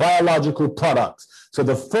just biological products. So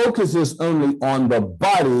the focus is only on the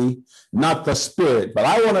body, not the spirit. But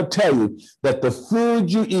I want to tell you that the food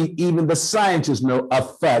you eat, even the scientists know,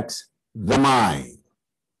 affects the mind.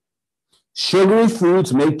 Sugary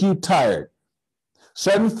foods make you tired.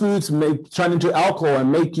 Certain foods turn into alcohol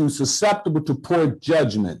and make you susceptible to poor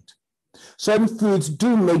judgment. Certain foods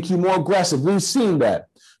do make you more aggressive. We've seen that.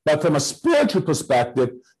 But from a spiritual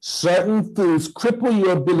perspective, certain foods cripple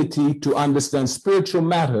your ability to understand spiritual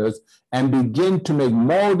matters and begin to make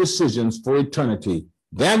moral decisions for eternity.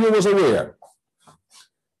 Daniel was aware.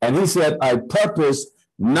 And he said, I purpose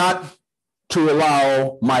not to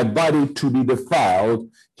allow my body to be defiled.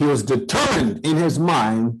 He was determined in his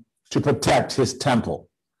mind to protect his temple.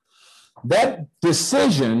 That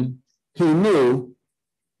decision, he knew,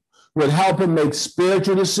 would help him make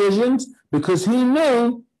spiritual decisions because he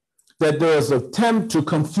knew that there was an attempt to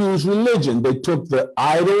confuse religion. They took the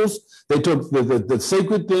idols, they took the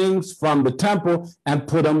sacred things from the temple and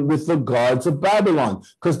put them with the gods of Babylon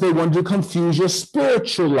because they wanted to confuse your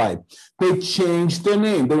spiritual life. They changed their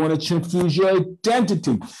name. They want to confuse your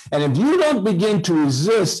identity. And if you don't begin to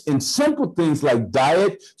resist in simple things like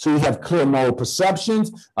diet, so you have clear moral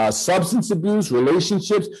perceptions, substance abuse,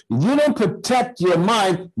 relationships, if you don't protect your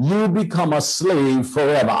mind, you become a slave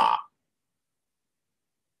forever.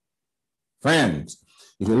 Friends,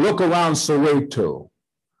 If you look around Soweto,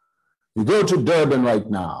 you go to Durban right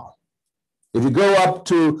now, if you go up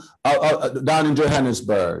to down in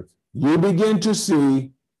Johannesburg, you begin to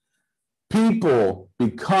see people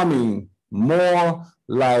becoming more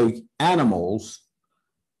like animals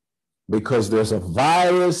because there's a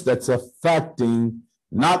virus that's affecting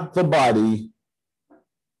not the body,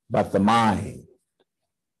 but the mind.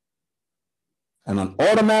 And an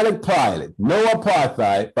automatic pilot, no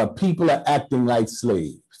apartheid, but people are acting like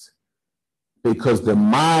slaves because the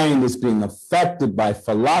mind is being affected by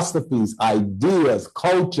philosophies, ideas,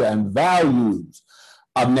 culture, and values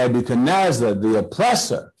of Nebuchadnezzar, the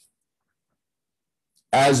oppressor,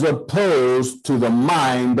 as opposed to the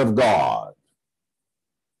mind of God.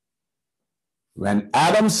 When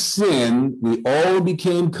Adam sinned, we all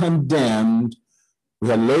became condemned. We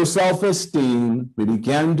had low self-esteem. We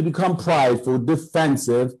began to become prideful,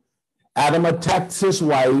 defensive. Adam attacks his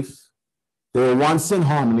wife. They were once in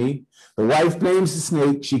harmony. The wife blames the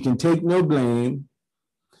snake. She can take no blame.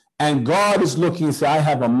 And God is looking and says, I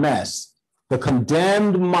have a mess. The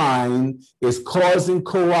condemned mind is causing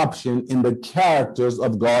corruption in the characters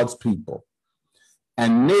of God's people.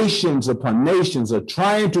 And nations upon nations are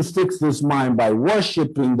trying to fix this mind by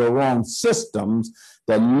worshiping the wrong systems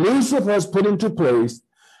that Lucifer has put into place.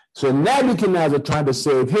 So Nebuchadnezzar, trying to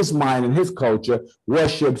save his mind and his culture,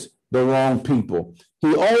 worships the wrong people.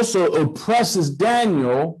 He also oppresses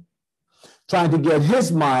Daniel, trying to get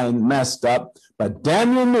his mind messed up. But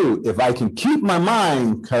Daniel knew, if I can keep my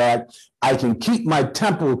mind correct, I can keep my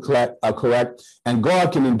temple correct, and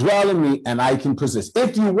God can indwell in me, and I can persist.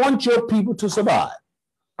 If you want your people to survive,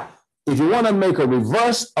 if you want to make a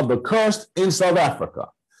reverse of the curse in South Africa,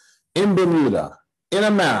 in Bermuda, in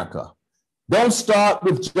America, don't start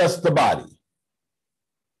with just the body.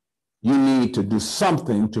 You need to do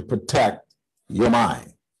something to protect your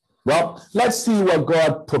mind. Well, let's see what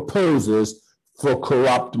God proposes for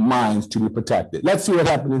corrupt minds to be protected. Let's see what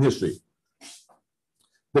happened in history.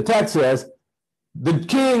 The text says, the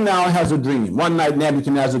king now has a dream. One night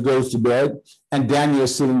Nebuchadnezzar goes to bed, and Daniel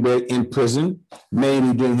is sitting there in prison,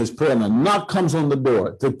 maybe doing his prayer, and a knock comes on the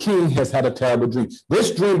door. The king has had a terrible dream.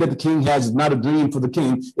 This dream that the king has is not a dream for the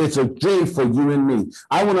king. It's a dream for you and me.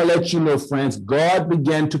 I want to let you know, friends, God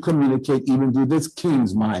began to communicate even through this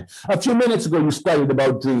king's mind. A few minutes ago, you studied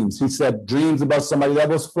about dreams. He said dreams about somebody that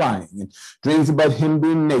was flying, and dreams about him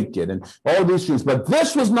being naked, and all these dreams. But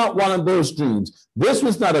this was not one of those dreams. This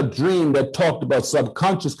was not a dream that talked about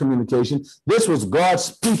subconscious communication. This was God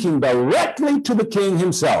speaking directly to the king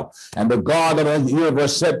himself. And the God of the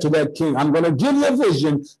universe said to that king, I'm going to give you a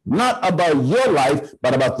vision, not about your life,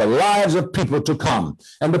 but about the lives of people to come.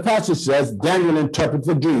 And the passage says, Daniel interprets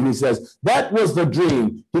the dream. He says, that was the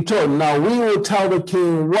dream. He told him, now we will tell the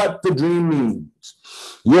king what the dream means.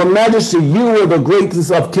 Your Majesty, you are the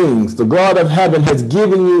greatest of kings. The God of heaven has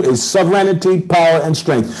given you his sovereignty, power, and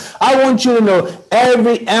strength. I want you to know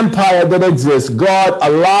every empire that exists, God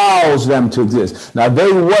allows them to exist. Now,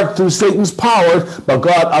 they work through Satan's powers, but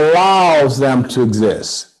God allows them to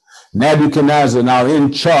exist. Nebuchadnezzar, now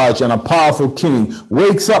in charge and a powerful king,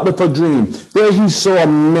 wakes up with a dream. There he saw a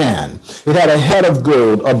man. It had a head of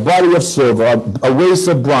gold, a body of silver, a waist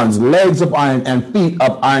of bronze, legs of iron, and feet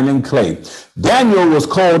of iron and clay. Daniel was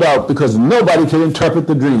called out because nobody could interpret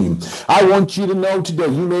the dream. I want you to know today,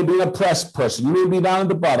 you may be an oppressed person, you may be down at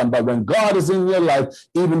the bottom, but when God is in your life,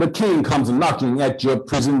 even the king comes knocking at your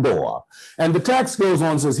prison door. And the text goes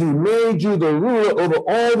on and says, he made you the ruler over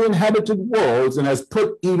all the inhabited worlds and has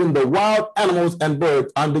put even the wild animals and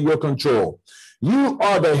birds under your control. You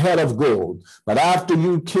are the head of gold, but after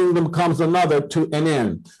you kingdom comes another to an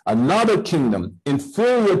end, another kingdom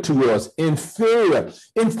inferior to yours, inferior.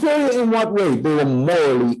 Inferior in what way? They were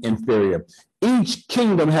morally inferior. Each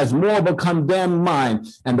kingdom has more of a condemned mind,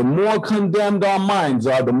 and the more condemned our minds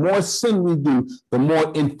are, the more sin we do, the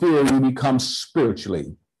more inferior we become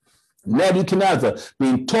spiritually. Nebuchadnezzar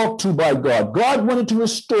being talked to by God. God wanted to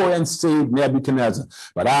restore and save Nebuchadnezzar.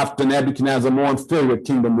 But after Nebuchadnezzar, a more inferior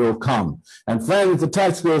kingdom will come. And friends, the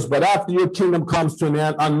text goes, but after your kingdom comes to an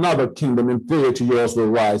end, another kingdom inferior to yours will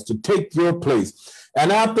rise to take your place.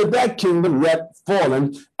 And after that kingdom yet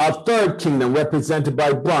fallen, a third kingdom represented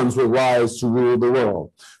by bronze will rise to rule the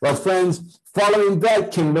world. Well, friends, following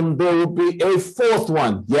that kingdom, there will be a fourth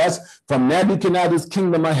one. Yes, from Nebuchadnezzar's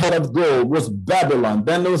kingdom ahead of gold was Babylon.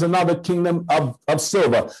 Then there was another kingdom of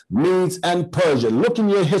silver, Medes and Persia. Look in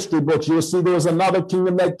your history books, you'll see there was another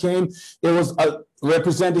kingdom that came. It was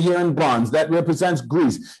represented here in bronze, that represents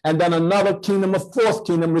Greece, and then another kingdom, a fourth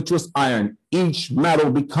kingdom, which was iron, each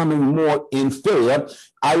metal becoming more inferior.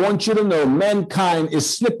 I want you to know mankind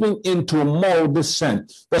is slipping into a moral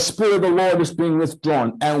descent. The Spirit of the Lord is being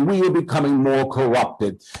withdrawn, and we are becoming more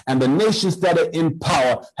corrupted. And the nations that are in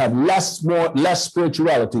power have less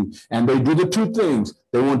spirituality, and they do the two things.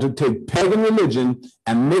 They want to take pagan religion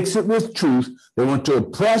and mix it with truth. They want to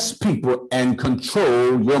oppress people and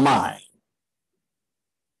control your mind.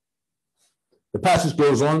 The passage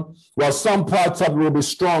goes on, while some parts of it will be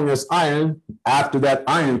strong as iron after that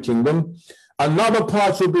iron kingdom, another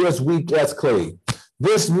parts will be as weak as clay.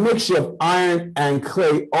 This mixture of iron and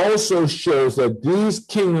clay also shows that these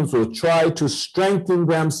kingdoms will try to strengthen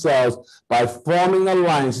themselves by forming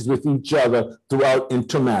alliances with each other throughout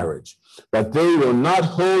intermarriage. But they will not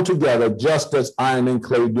hold together, just as iron and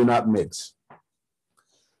clay do not mix.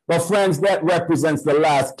 But friends, that represents the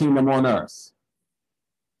last kingdom on earth.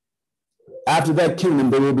 After that kingdom,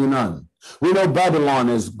 there will be none. We know Babylon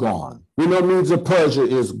is gone. We know Medes of Persia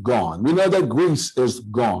is gone. We know that Greece is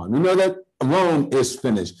gone. We know that Rome is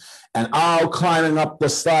finished. And all climbing up the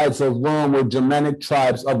sides of Rome were Germanic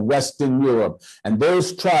tribes of Western Europe. And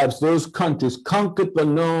those tribes, those countries conquered the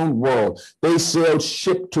known world. They sailed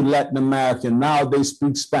ships to Latin America, and now they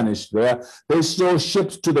speak Spanish there. They sailed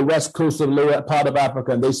ships to the west coast of the lower part of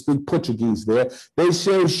Africa, and they speak Portuguese there. They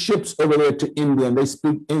sailed ships over there to India, and they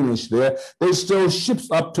speak English there. They sailed ships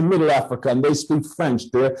up to Middle Africa, and they speak French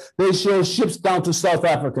there. They sailed ships down to South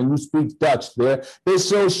Africa, and you speak Dutch there. They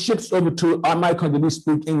sailed ships over to my country, we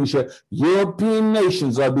speak English here. European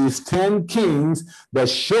nations are these 10 kings that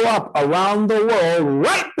show up around the world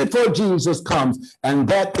right before Jesus comes. And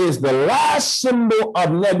that is the last symbol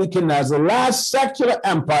of Nebuchadnezzar, the last secular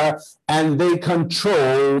empire, and they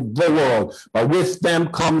control the world. But with them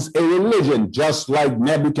comes a religion, just like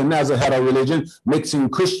Nebuchadnezzar had a religion, mixing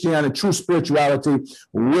Christianity, true spirituality,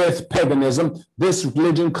 with paganism. This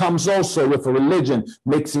religion comes also with a religion,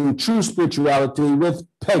 mixing true spirituality with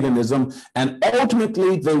paganism, and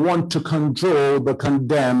ultimately they want to control the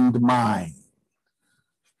condemned mind.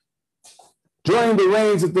 During the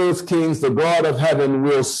reigns of those kings, the God of heaven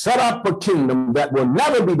will set up a kingdom that will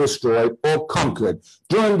never be destroyed or conquered.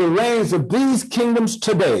 During the reigns of these kingdoms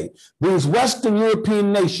today, these Western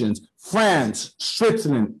European nations, France,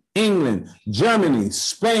 Switzerland, England, Germany,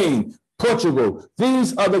 Spain, Portugal,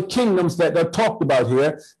 these are the kingdoms that are talked about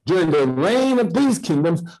here. During the reign of these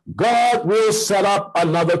kingdoms, God will set up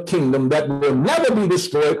another kingdom that will never be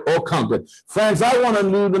destroyed or conquered. Friends, I want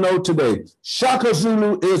you to know today, Shaka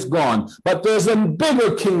Zulu is gone, but there's a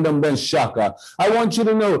bigger kingdom than Shaka. I want you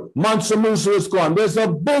to know Mansa Musa is gone. There's a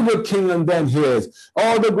bigger kingdom than his.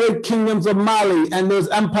 All the great kingdoms of Mali and those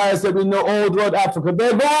empires that we know all throughout Africa,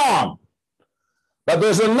 they're gone. But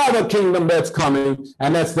there's another kingdom that's coming,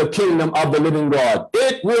 and that's the kingdom of the living God.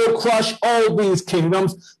 It will crush all these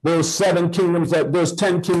kingdoms, those 7 kingdoms, those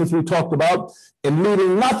 10 kingdoms we talked about, and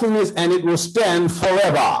leaving nothingness, and it will stand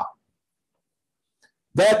forever.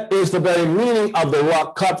 That is the very meaning of the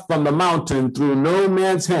rock cut from the mountain through no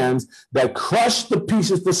man's hands that crushed to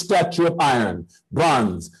pieces the statue of iron,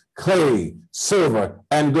 bronze, clay, silver,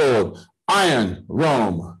 and gold. Iron,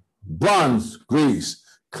 Rome; bronze, Greece;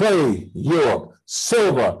 clay, Europe;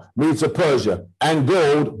 silver, Medes of Persia; and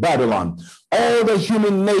gold, Babylon. All the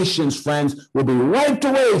human nations, friends, will be wiped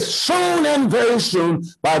away soon and very soon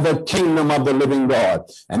by the kingdom of the living God.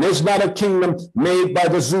 And it's not a kingdom made by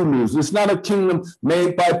the Zulus. It's not a kingdom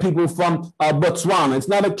made by people from Botswana. It's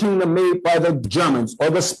not a kingdom made by the Germans or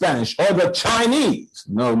the Spanish or the Chinese.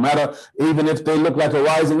 No matter, even if they look like a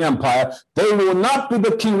rising empire, they will not be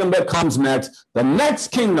the kingdom that comes next. The next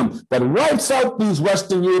kingdom that wipes out these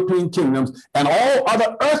Western European kingdoms and all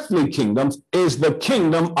other earthly kingdoms is the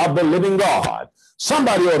kingdom of the living God.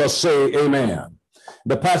 Somebody ought to say amen.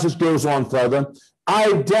 The passage goes on further.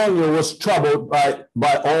 I, Daniel, was troubled by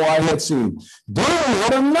all I had seen. Daniel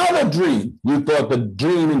had another dream. You thought the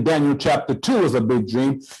dream in Daniel chapter 2 was a big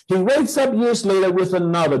dream. He wakes up years later with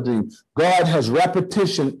another dream. God has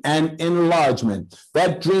repetition and enlargement.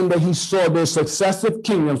 That dream that he saw those successive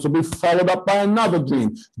kingdoms will be followed up by another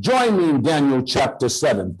dream. Join me in Daniel chapter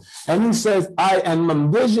 7. And he says, my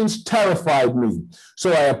visions terrified me.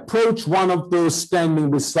 So I approached one of those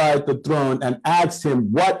standing beside the throne and asked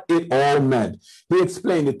him what it all meant. He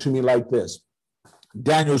explained it to me like this.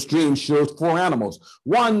 Daniel's dream shows 4 animals.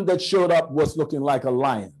 One that showed up was looking like a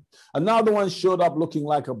lion. Another one showed up looking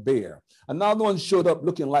like a bear. Another one showed up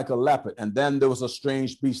looking like a leopard, and then there was a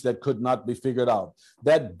strange beast that could not be figured out.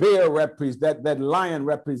 That that lion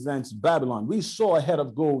represents Babylon. We saw a head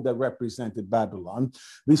of gold that represented Babylon.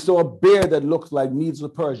 We saw a bear that looked like Medes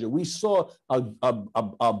of Persia. We saw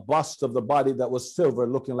a bust of the body that was silver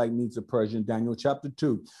looking like Medes of Persia in Daniel chapter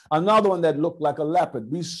 2. Another one that looked like a leopard.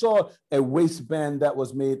 We saw a waistband that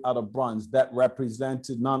was made out of bronze that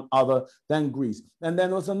represented none other than Greece. And then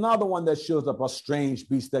there was another one that shows up, a strange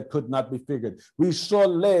beast that could not be figured. We saw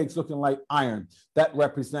legs looking like iron that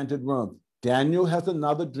represented Rome. Daniel has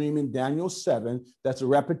another dream in Daniel 7 that's a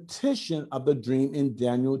repetition of the dream in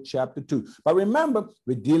Daniel chapter 2. But remember,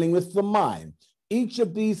 we're dealing with the mind. Each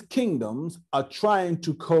of these kingdoms are trying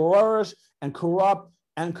to coerce and corrupt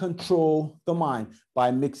and control the mind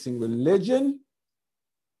by mixing religion,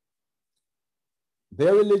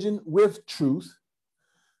 their religion with truth,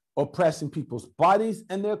 oppressing people's bodies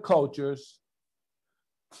and their cultures,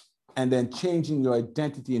 and then changing your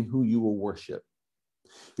identity and who you will worship.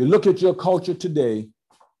 You look at your culture today,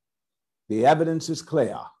 the evidence is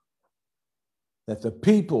clear that the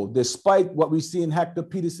people, despite what we see in Hector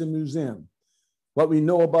Peterson Museum, what we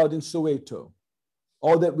know about in Soweto,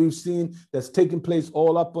 all that we've seen that's taking place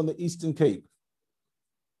all up on the Eastern Cape,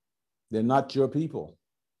 they're not your people.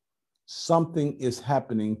 Something is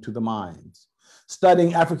happening to the minds.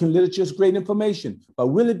 Studying African literature is great information, but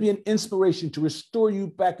will it be an inspiration to restore you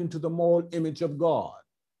back into the moral image of God?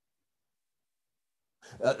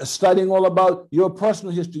 Studying all about your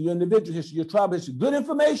personal history, your individual history, your tribal history, good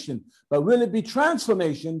information, but will it be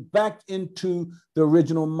transformation back into the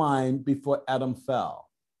original mind before Adam fell?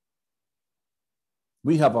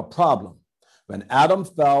 We have a problem. When Adam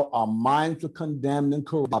fell, our minds were condemned and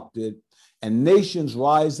corrupted, and nations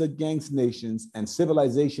rise against nations, and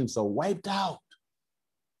civilizations are wiped out.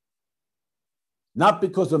 Not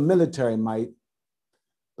because of military might,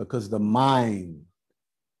 because the mind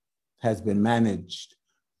has been managed.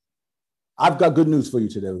 I've got good news for you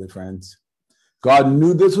today, my friends. God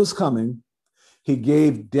knew this was coming. He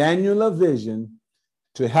gave Daniel a vision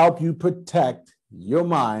to help you protect your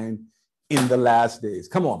mind in the last days.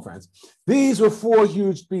 Come on, friends. These were 4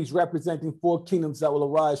 huge beasts representing 4 kingdoms that will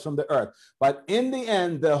arise from the earth. But in the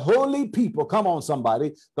end, the holy people, come on,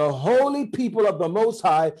 somebody, the holy people of the Most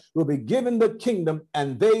High will be given the kingdom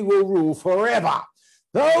and they will rule forever.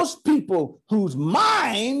 Those people whose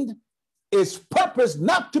mind is purpose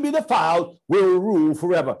not to be defiled will rule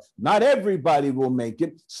forever. Not everybody will make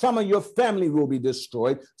it. Some of your family will be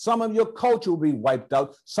destroyed. Some of your culture will be wiped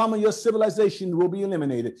out. Some of your civilization will be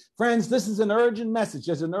eliminated. Friends, this is an urgent message.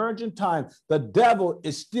 There's an urgent time. The devil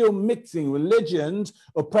is still mixing religions,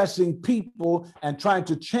 oppressing people, and trying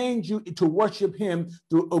to change you to worship him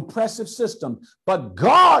through oppressive systems. But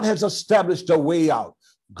God has established a way out.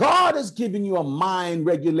 God is giving you a mind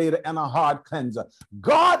regulator and a heart cleanser.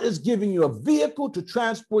 God is giving you a vehicle to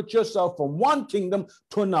transport yourself from one kingdom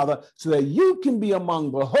to another so that you can be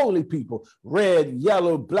among the holy people. Red,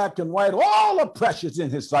 yellow, black, and white, all are precious in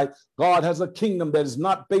his sight. God has a kingdom that is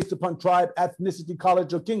not based upon tribe, ethnicity,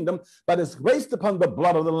 college, or kingdom, but is based upon the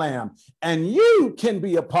blood of the Lamb. And you can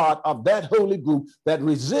be a part of that holy group that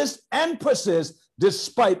resists and persists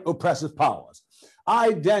despite oppressive powers.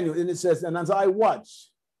 I, Daniel, and it says, and as I watched,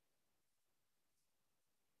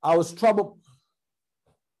 I was troubled.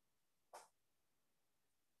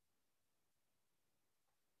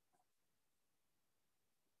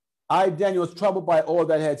 I, Daniel, was troubled by all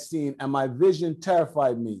that I had seen, and my vision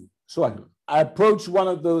terrified me. So I approached one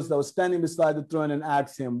of those that was standing beside the throne and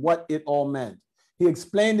asked him what it all meant. He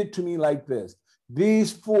explained it to me like this.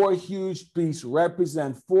 These 4 huge beasts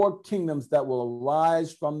represent 4 kingdoms that will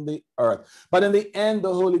arise from the earth. But in the end,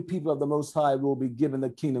 the holy people of the Most High will be given the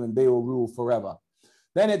kingdom, and they will rule forever.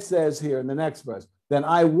 Then it says here in the next verse, then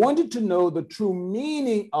I wanted to know the true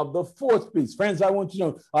meaning of the 4th beast. Friends, I want you to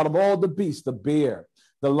know, out of all the beasts, the bear,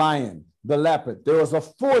 the lion, the leopard, there was a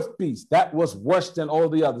 4th beast that was worse than all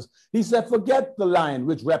the others. He said, forget the lion,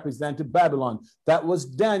 which represented Babylon. That was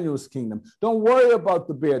Daniel's kingdom. Don't worry about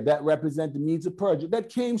the bear. That represented Medes of Persia. That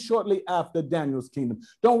came shortly after Daniel's kingdom.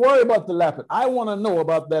 Don't worry about the leopard. I want to know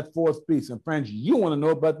about that 4th beast. And friends, you want to know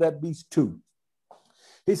about that beast too.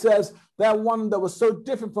 He says that one that was so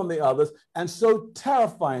different from the others and so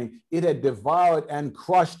terrifying, it had devoured and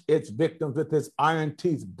crushed its victims with its iron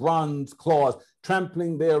teeth, bronze claws,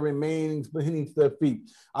 trampling their remains beneath their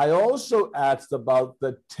feet. I also asked about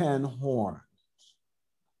the 10 horns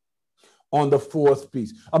on the 4th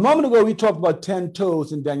beast. A moment ago, we talked about 10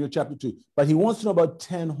 toes in Daniel chapter 2, but he wants to know about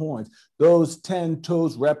 10 horns. Those 10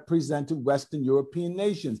 toes represented Western European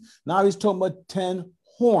nations. Now he's talking about 10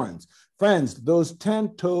 horns. Friends, those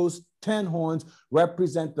 10 toes 10 horns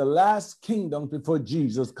represent the last kingdom before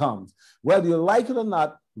Jesus comes. Whether you like it or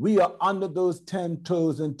not, we are under those 10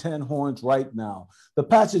 toes and 10 horns right now. The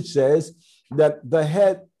passage says that the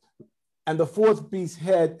head and the fourth beast's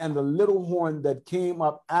head and the little horn that came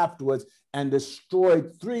up afterwards and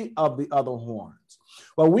destroyed 3 of the other horns.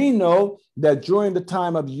 Well, we know that during the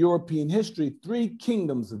time of European history, 3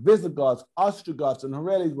 kingdoms, Visigoths, Ostrogoths, and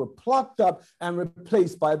Hereles, were plucked up and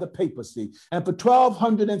replaced by the papacy. And for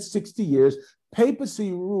 1260 years,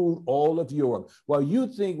 papacy ruled all of Europe. Well, you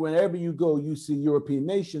think whenever you go, you see European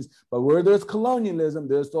nations, but where there's colonialism,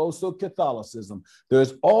 there's also Catholicism.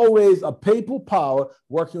 There's always a papal power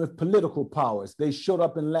working with political powers. They showed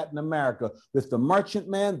up in Latin America with the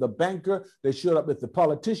merchantman, the banker. They showed up with the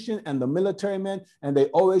politician and the military man, and they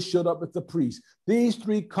always showed up with the priest. These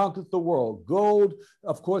 3 conquered the world. Gold,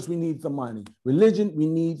 of course, we need the money. Religion, we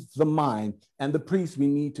need the mind. And the priests, we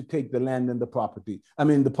need to take the land and the property. I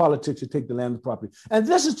mean, the politics to take the land and the property. And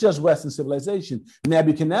this is just Western civilization.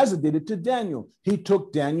 Nebuchadnezzar did it to Daniel. He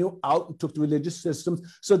took Daniel out and took the religious systems.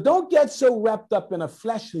 So don't get so wrapped up in a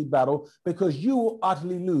fleshly battle because you will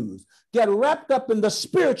utterly lose. Get wrapped up in the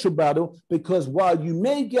spiritual battle because while you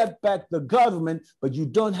may get back the government, but you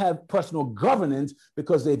don't have personal governance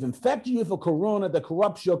because they've infected you with a corona that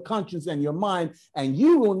corrupts your conscience and your mind, and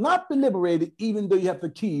you will not be liberated even though you have the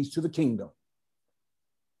keys to the kingdom.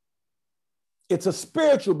 It's a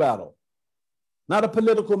spiritual battle, not a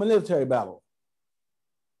political military battle.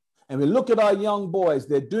 And we look at our young boys,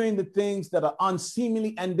 they're doing the things that are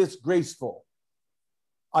unseemly and disgraceful.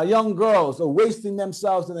 Our young girls are wasting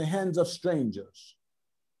themselves in the hands of strangers.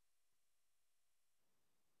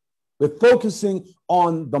 We're focusing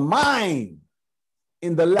on the mind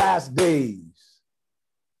in the last days.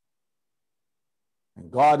 And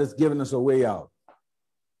God has given us a way out.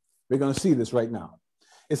 We're going to see this right now.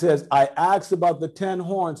 It says, I asked about the 10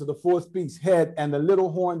 horns of the fourth beast's head and the little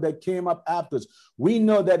horn that came up afterwards. We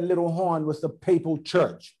know that little horn was the papal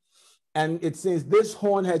church. And it says this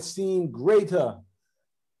horn had seemed greater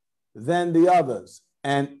than the others,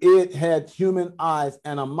 and it had human eyes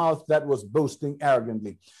and a mouth that was boasting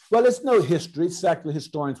arrogantly. Well, it's no history. Secular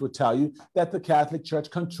historians will tell you that the Catholic Church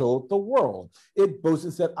controlled the world. It boasted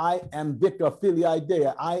and said, I am Vicar Filii Dei.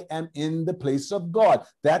 I am in the place of God.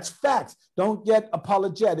 That's facts. Don't get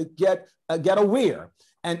apologetic, get aware.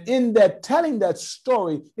 And in that, telling that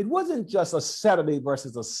story, it wasn't just a Saturday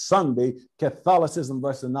versus a Sunday, Catholicism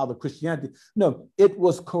versus another Christianity. No, it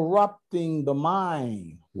was corrupting the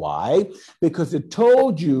mind. Why? Because it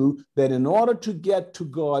told you that in order to get to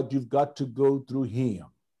God, you've got to go through him.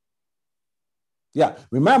 Yeah,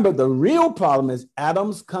 remember, the real problem is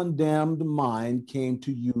Adam's condemned mind came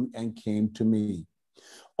to you and came to me.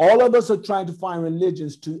 All of us are trying to find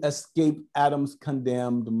religions to escape Adam's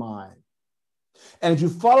condemned mind. And if you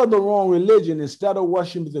follow the wrong religion, instead of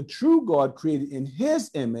worshiping the true God created in his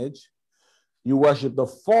image, you worship the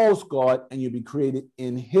false God and you'll be created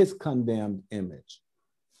in his condemned image.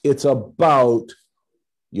 It's about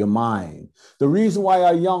your mind. The reason why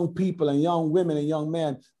our young people and young women and young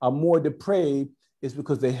men are more depraved is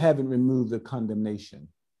because they haven't removed the condemnation.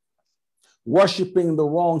 Worshiping the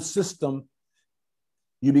wrong system,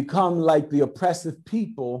 you become like the oppressive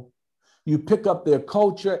people. You pick up their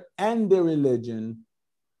culture and their religion,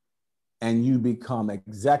 and you become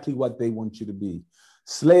exactly what they want you to be.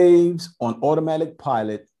 Slaves on automatic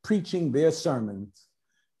pilot, preaching their sermons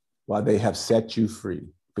while they have set you free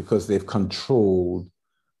because they've controlled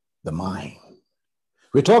the mind.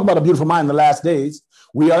 We're talking about a beautiful mind in the last days.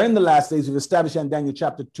 We are in the last days. We've established in Daniel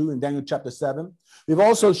chapter 2 and Daniel chapter 7. We've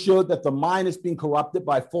also showed that the mind is being corrupted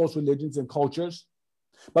by false religions and cultures.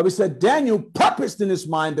 But we said Daniel purposed in his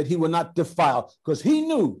mind that he will not defile because he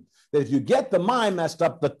knew that if you get the mind messed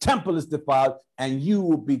up, the temple is defiled and you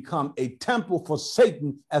will become a temple for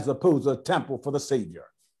Satan as opposed to a temple for the Savior.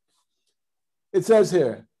 It says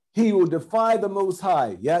here, he will defy the Most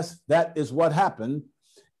High. Yes, that is what happened.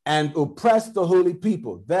 And oppress the holy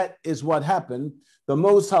people. That is what happened. The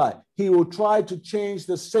Most High. He will try to change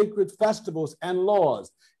the sacred festivals and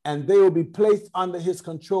laws, and they will be placed under his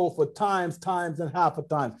control for times, and half a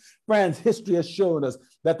time. Friends, history has shown us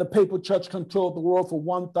that the papal church controlled the world for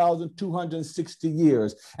 1,260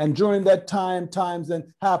 years. And during that times and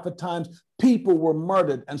half a times, people were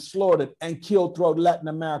murdered and slaughtered and killed throughout Latin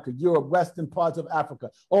America, Europe, western parts of Africa,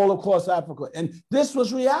 all across Africa. And this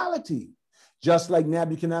was reality. Just like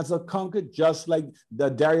Nebuchadnezzar conquered, just like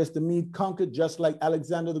Darius the Mede conquered, just like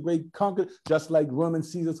Alexander the Great conquered, just like Roman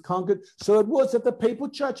Caesars conquered. So it was that the papal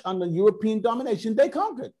church under European domination, they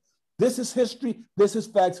conquered. This is history. This is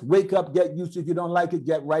facts. Wake up, get used to it. If you don't like it,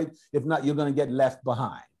 get right. If not, you're going to get left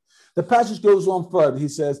behind. The passage goes on further. He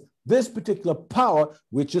says, This particular power,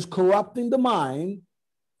 which is corrupting the mind,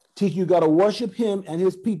 teach you got to worship him and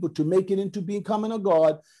his people to make it into becoming a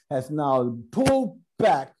God, has now pulled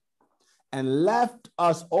back and left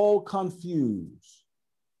us all confused.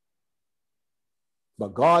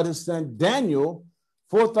 But God has sent Daniel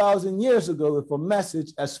 4,000 years ago with a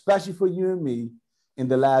message, especially for you and me in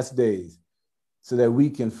the last days, so that we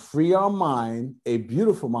can free our mind, a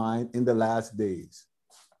beautiful mind, in the last days.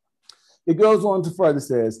 It goes on to further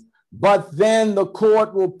says, but then the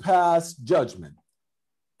court will pass judgment,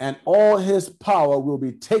 and all his power will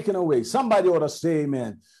be taken away. Somebody ought to say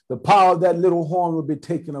amen. The power of that little horn will be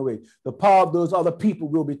taken away. The power of those other people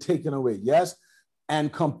will be taken away, yes,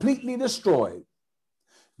 and completely destroyed.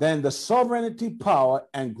 Then the sovereignty, power,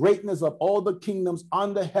 and greatness of all the kingdoms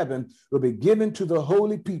under heaven will be given to the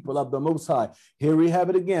holy people of the Most High. Here we have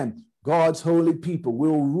it again. God's holy people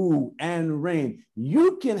will rule and reign.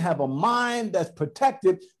 You can have a mind that's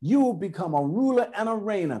protected. You will become a ruler and a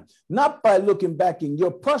reigner, not by looking back in your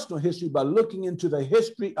personal history, but looking into the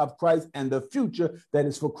history of Christ and the future that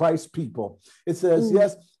is for Christ's people. It says,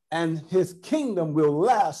 yes, and his kingdom will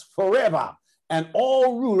last forever, and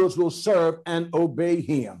all rulers will serve and obey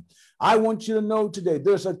him. I want you to know today,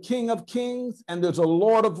 there's a King of Kings and there's a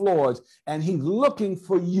Lord of Lords, and he's looking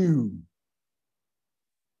for you.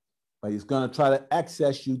 But he's going to try to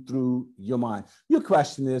access you through your mind. Your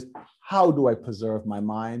question is, how do I preserve my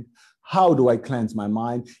mind? How do I cleanse my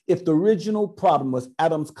mind? If the original problem was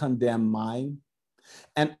Adam's condemned mind,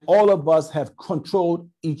 and all of us have controlled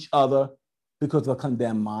each other because of a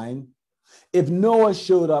condemned mind, if Noah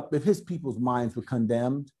showed up, if his people's minds were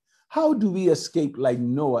condemned, how do we escape like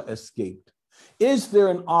Noah escaped? Is there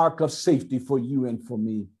an ark of safety for you and for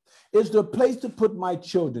me? Is there a place to put my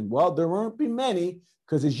children? Well, there won't be many,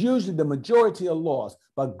 because it's usually the majority are lost.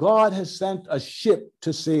 But God has sent a ship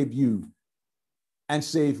to save you and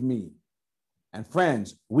save me. And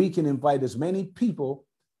friends, we can invite as many people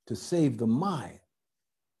to save the mind.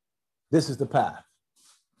 This is the path.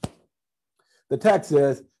 The text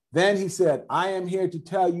says, then he said, I am here to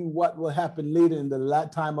tell you what will happen later in the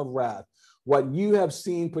time of wrath. What you have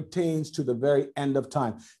seen pertains to the very end of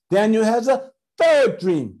time. Daniel has a third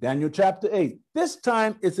dream, Daniel chapter 8. This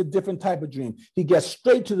time it's a different type of dream. He gets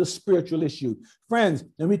straight to the spiritual issue. Friends,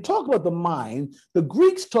 when we talk about the mind, the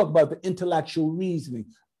Greeks talk about the intellectual reasoning.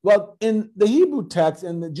 Well, in the Hebrew text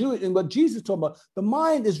and the Jewish, and what Jesus talked about, the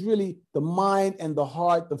mind is really the mind and the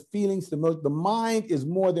heart, the feelings, the mind is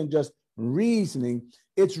more than just reasoning.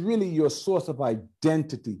 It's really your source of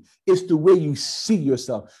identity. It's the way you see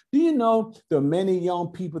yourself. Do you know there are many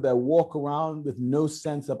young people that walk around with no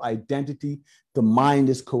sense of identity? The mind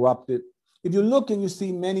is corrupted. If you look and you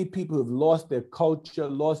see many people who have lost their culture,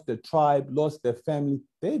 lost their tribe, lost their family,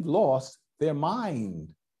 they've lost their mind.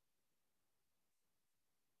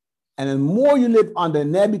 And the more you live under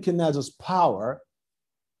Nebuchadnezzar's power,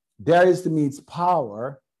 Darius the Mede's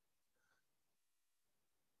power,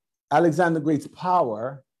 Alexander the Great's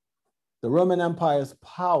power, the Roman Empire's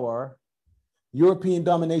power, European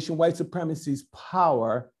domination, white supremacy's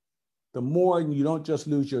power, the more you don't just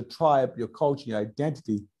lose your tribe, your culture, your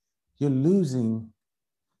identity, you're losing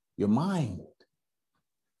your mind.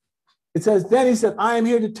 It says, then he said, I am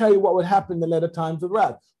here to tell you what would happen in the latter times of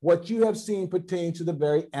wrath. What you have seen pertains to the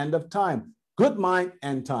very end of time. Good mind,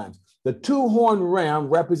 end times. The two-horned ram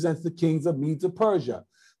represents the kings of Medes of Persia.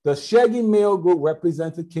 The shaggy male goat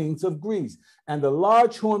represents the kings of Greece, and the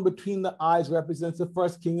large horn between the eyes represents the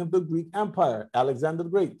first king of the Greek Empire, Alexander the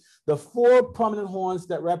Great. The four prominent horns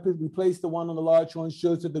that replace the one on the large horn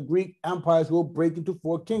shows that the Greek empires will break into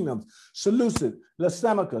four kingdoms: Seleucid,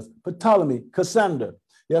 Lysimachus, Ptolemy, Cassander.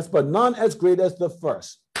 Yes, but none as great as the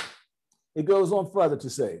first. It goes on further to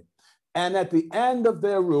say, and at the end of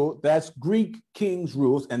their rule, that's Greek kings'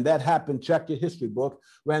 rules, and that happened, check your history book,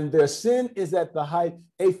 when their sin is at the height,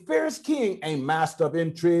 a fierce king, a master of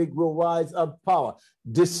intrigue, will rise up power,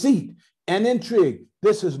 deceit, and intrigue.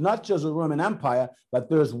 This is not just a Roman Empire, but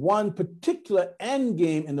there's one particular end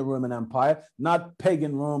game in the Roman Empire, not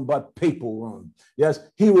pagan Rome, but papal Rome. Yes,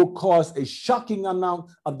 he will cause a shocking amount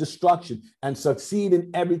of destruction and succeed in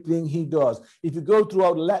everything he does. If you go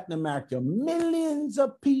throughout Latin America, millions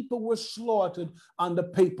of people were slaughtered under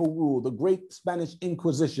papal rule, the Great Spanish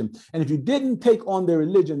Inquisition. And if you didn't take on their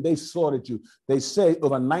religion, they slaughtered you. They say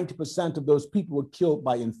over 90% of those people were killed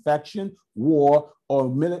by infection, war, or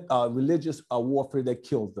religious warfare that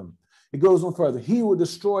killed them. It goes on further. He will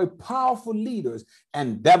destroy powerful leaders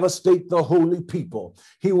and devastate the holy people.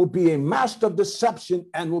 He will be a master of deception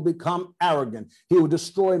and will become arrogant. He will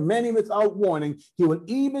destroy many without warning. He will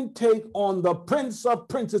even take on the prince of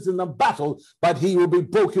princes in the battle, but he will be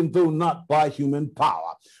broken through not by human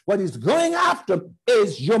power. What he's going after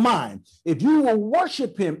is your mind. If you will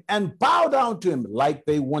worship him and bow down to him, like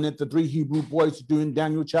they wanted the 3 Hebrew boys to do in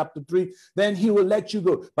Daniel chapter 3, then he will let you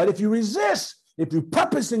go. But if you resist, if you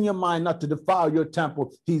purpose in your mind not to defile your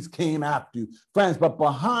temple, he's came after you. Friends, but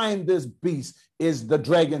behind this beast is the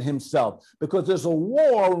dragon himself, because there's a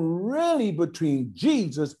war really between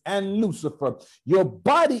Jesus and Lucifer. Your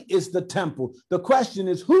body is the temple. The question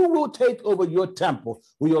is, who will take over your temple?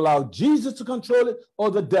 Will you allow Jesus to control it, or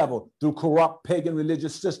the devil? Through corrupt pagan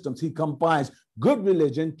religious systems, he combines good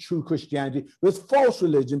religion, true Christianity, with false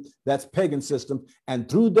religion, that's pagan system. And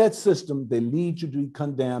through that system, they lead you to be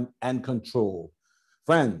condemned and controlled.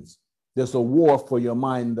 Friends, there's a war for your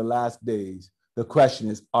mind in the last days. The question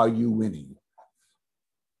is, are you winning?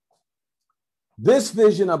 This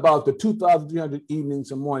vision about the 2,300 evenings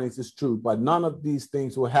and mornings is true, but none of these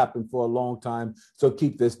things will happen for a long time, so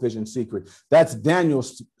keep this vision secret. That's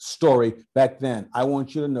Daniel's story back then. I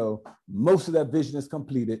want you to know most of that vision is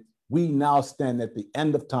completed. We now stand at the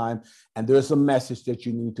end of time, and there's a message that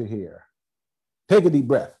you need to hear. Take a deep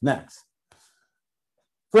breath. Next.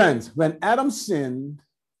 Friends, when Adam sinned,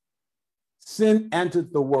 sin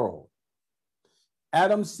entered the world.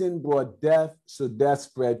 Adam's sin brought death, so death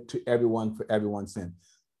spread to everyone for everyone's sin.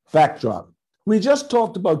 Backdrop. We just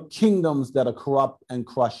talked about kingdoms that are corrupt and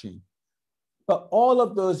crushing, but all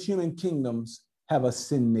of those human kingdoms have a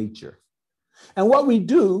sin nature. And what we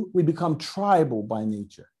do, we become tribal by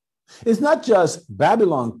nature. It's not just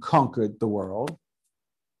Babylon conquered the world.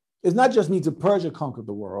 It's not just Medes and Persia conquered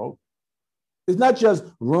the world. It's not just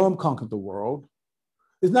Rome conquered the world.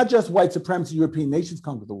 It's not just white supremacy European nations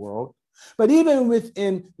conquered the world. But even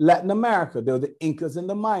within Latin America, there were the Incas and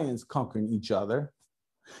the Mayans conquering each other.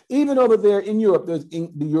 Even over there in Europe, there's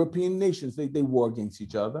the European nations, they war against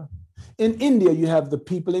each other. In India, you have the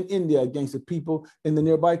people in India against the people in the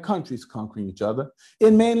nearby countries conquering each other.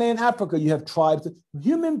 In mainland Africa, you have tribes.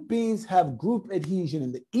 Human beings have group adhesion,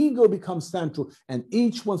 and the ego becomes central, and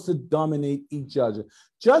each wants to dominate each other.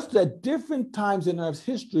 Just at different times in Earth's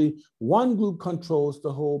history, one group controls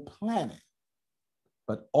the whole planet.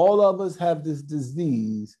 But all of us have this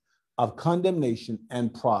disease of condemnation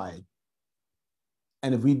and pride.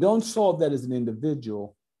 And if we don't solve that as an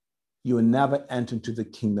individual, you will never enter into the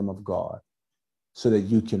kingdom of God so that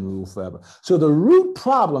you can rule forever. So the root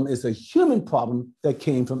problem is a human problem that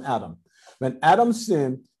came from Adam. When Adam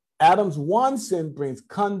sinned, Adam's one sin brings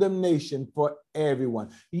condemnation for everyone.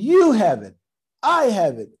 You have it. I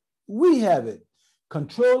have it. We have it.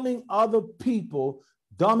 Controlling other people,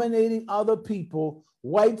 dominating other people,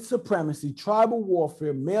 white supremacy, tribal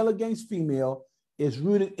warfare, male against female, is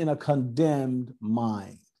rooted in a condemned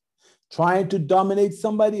mind. Trying to dominate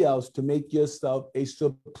somebody else to make yourself a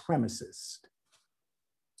supremacist.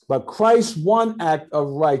 But Christ's one act of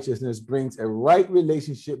righteousness brings a right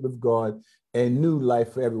relationship with God, a new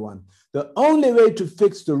life for everyone. The only way to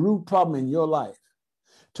fix the root problem in your life,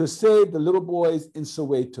 to save the little boys in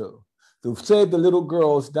Soweto, to save the little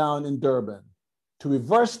girls down in Durban, to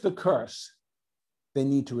reverse the curse, they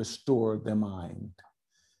need to restore their mind.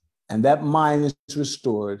 And that mind is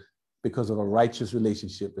restored because of a righteous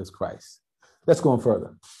relationship with Christ. Let's go on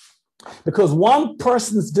further. Because one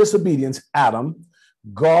person's disobedience, Adam,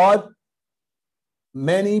 God,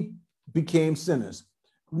 many became sinners.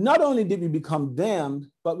 Not only did we become damned,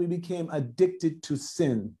 but we became addicted to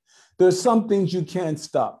sin. There's some things you can't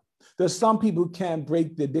stop. There's some people who can't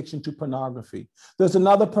break the addiction to pornography. There's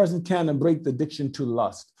another person can't break the addiction to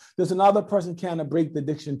lust. There's another person can't break the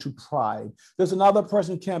addiction to pride. There's another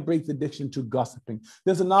person can't break the addiction to gossiping.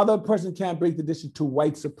 There's another person can't break the addiction to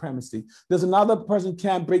white supremacy. There's another person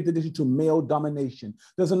can't break the addiction to male domination.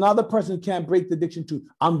 There's another person can't break the addiction to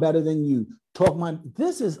I'm better than you.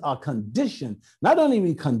 This is our condition. Not only are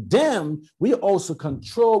we condemned, we are also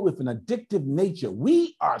controlled with an addictive nature.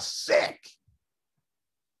 We are sick.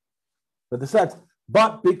 But the sex,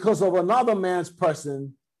 but because of another man's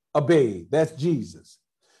person obeyed, that's Jesus,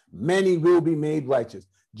 many will be made righteous.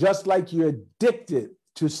 Just like you're addicted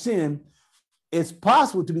to sin, it's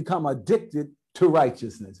possible to become addicted to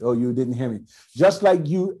righteousness. Oh, you didn't hear me. Just like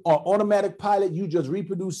you are automatic pilot, you just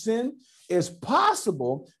reproduce sin. It's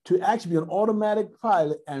possible to actually be an automatic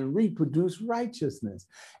pilot and reproduce righteousness.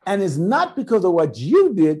 And it's not because of what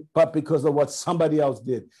you did, but because of what somebody else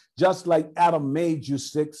did. Just like Adam made you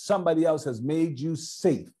sick, somebody else has made you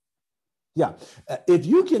safe. Yeah. If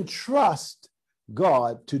you can trust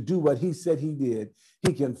God to do what he said he did.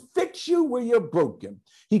 He can fix you where you're broken.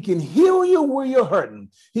 He can heal you where you're hurting.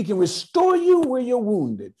 He can restore you where you're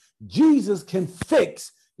wounded. Jesus can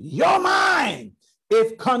fix your mind.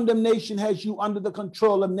 If condemnation has you under the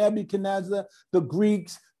control of Nebuchadnezzar, the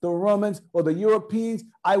Greeks, the Romans, or the Europeans,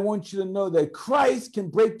 I want you to know that Christ can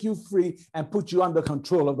break you free and put you under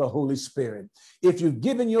control of the Holy Spirit. If you've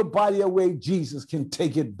given your body away, Jesus can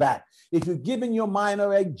take it back. If you've given your mind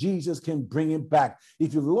away, Jesus can bring it back.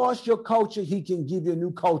 If you've lost your culture, he can give you a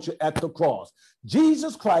new culture at the cross.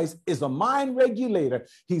 Jesus Christ is a mind regulator.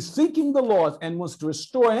 He's seeking the Lord and wants to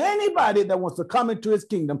restore anybody that wants to come into his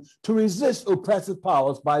kingdom to resist oppressive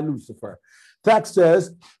powers by Lucifer. Text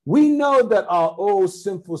says, we know that our old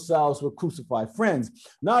sinful selves were crucified. Friends,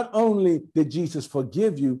 not only did Jesus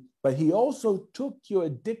forgive you, but he also took your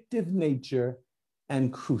addictive nature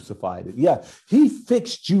and crucified it. Yeah, he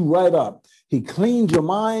fixed you right up. He cleaned your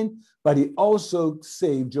mind, but he also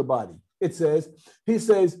saved your body. He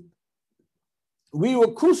says, we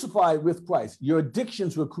were crucified with Christ. Your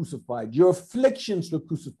addictions were crucified. Your afflictions were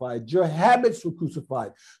crucified. Your habits were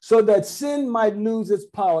crucified so that sin might lose its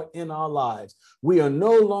power in our lives. We are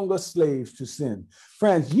no longer slaves to sin.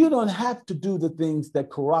 Friends, you don't have to do the things that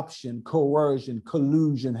corruption, coercion,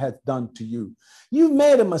 collusion has done to you. You've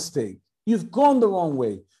made a mistake. You've gone the wrong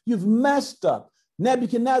way. You've messed up.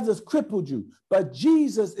 Nebuchadnezzar's crippled you, but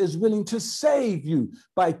Jesus is willing to save you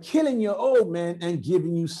by killing your old man and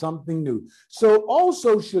giving you something new. So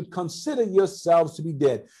also should consider yourselves to be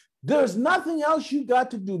dead. There's nothing else you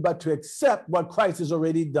got to do but to accept what Christ has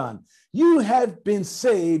already done. You have been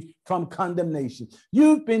saved from condemnation.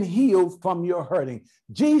 You've been healed from your hurting.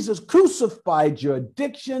 Jesus crucified your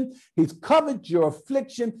addiction. He's covered your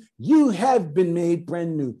affliction. You have been made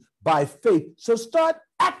brand new by faith. So start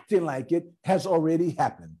acting like it has already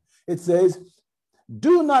happened. It says,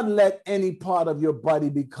 do not let any part of your body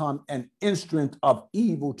become an instrument of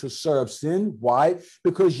evil to serve sin. Why?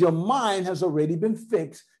 Because your mind has already been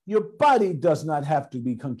fixed. Your body does not have to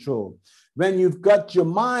be controlled. When you've got your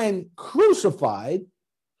mind crucified,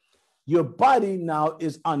 your body now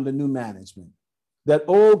is under new management. That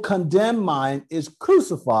old condemned mind is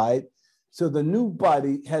crucified, so the new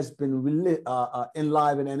body has been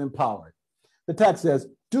enlivened and empowered. The text says,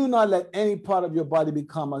 do not let any part of your body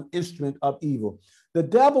become an instrument of evil. The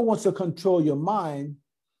devil wants to control your mind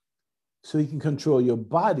so he can control your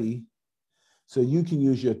body, so you can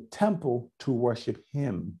use your temple to worship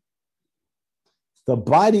him. The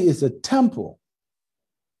body is a temple,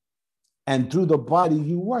 and through the body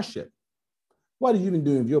you worship. What have you been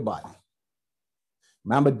doing with your body?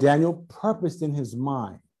 Remember, Daniel purposed in his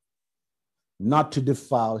mind not to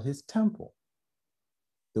defile his temple.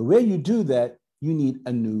 The way you do that, you need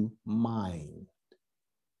a new mind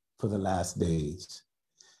for the last days.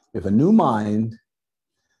 With a new mind,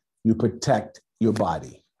 you protect your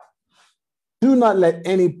body. Do not let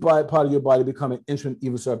any part of your body become an instrument of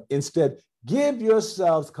evil service. Instead, give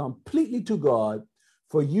yourselves completely to God,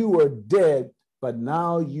 for you were dead, but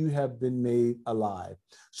now you have been made alive.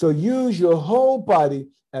 So use your whole body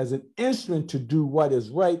as an instrument to do what is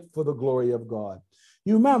right for the glory of God.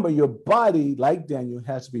 You remember, your body, like Daniel,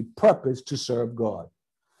 has to be purposed to serve God.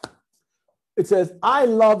 It says, I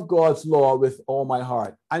love God's law with all my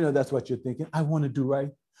heart. I know that's what you're thinking. I want to do right.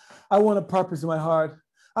 I want a purpose in my heart.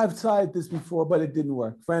 I've tried this before, but it didn't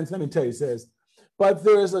work. Friends, let me tell you, it says, but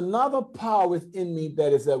there is another power within me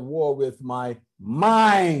that is at war with my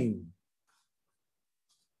mind.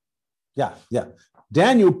 Yeah.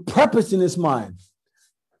 Daniel purposed in his mind.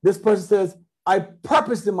 This person says, I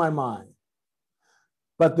purposed in my mind.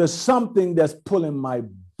 But there's something that's pulling my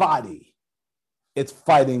body. It's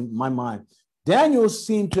fighting my mind. Daniel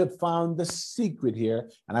seemed to have found the secret here,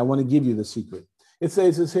 and I want to give you the secret. It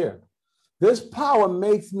says this here. This power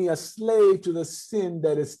makes me a slave to the sin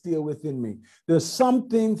that is still within me. There's some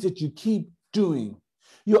things that you keep doing.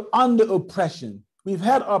 You're under oppression. We've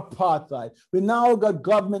had apartheid. We now got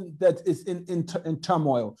government that is in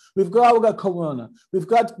turmoil. We've got corona. We've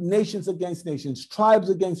got nations against nations,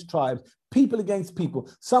 tribes against tribes, people against people.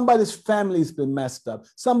 Somebody's family's been messed up.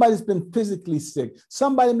 Somebody's been physically sick.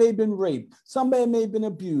 Somebody may have been raped. Somebody may have been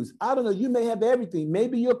abused. I don't know. You may have everything.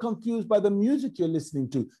 Maybe you're confused by the music you're listening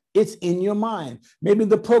to. It's in your mind. Maybe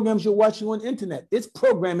the programs you're watching on the internet, it's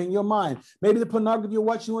programming your mind. Maybe the pornography you're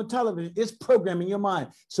watching on television, it's programming your mind.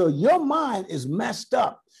 So your mind is messed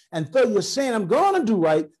up. And though you're saying, I'm going to do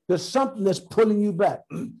right, there's something that's pulling you back.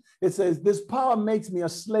 It says, this power makes me a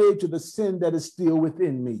slave to the sin that is still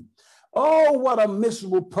within me. Oh, what a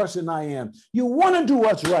miserable person I am. You want to do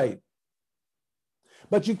what's right,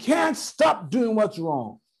 but you can't stop doing what's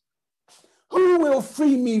wrong. Who will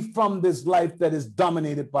free me from this life that is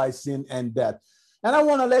dominated by sin and death. And I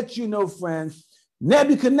want to let you know, friends,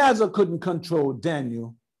 Nebuchadnezzar couldn't control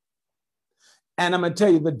Daniel. And I'm going to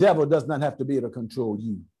tell you, the devil does not have to be able to control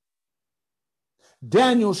you.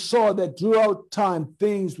 Daniel saw that throughout time,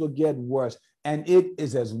 things will get worse. And it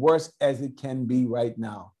is as worse as it can be right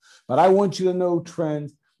now. But I want you to know,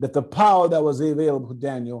 friends, that the power that was available for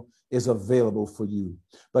Daniel is available for you.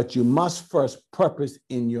 But you must first purpose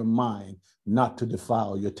in your mind not to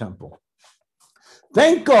defile your temple.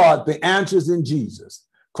 Thank God the answer is in Jesus,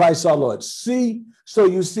 Christ our Lord. See, so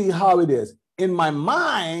you see how it is. In my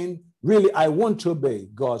mind, really, I want to obey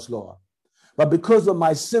God's law. But because of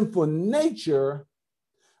my sinful nature,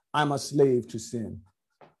 I'm a slave to sin.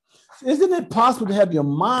 Isn't it possible to have your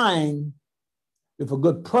mind with a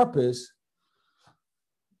good purpose,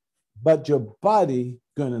 but your body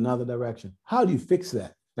going another direction? How do you fix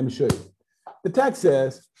that? Let me show you. The text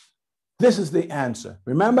says, this is the answer.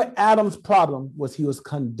 Remember, Adam's problem was he was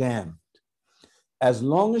condemned. As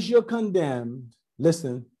long as you're condemned,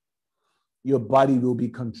 listen, your body will be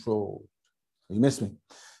controlled. You missed me.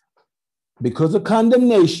 Because of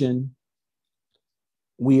condemnation,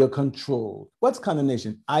 we are controlled. What's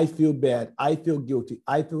condemnation? I feel bad. I feel guilty.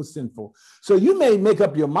 I feel sinful. So you may make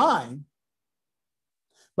up your mind,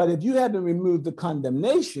 but if you haven't removed the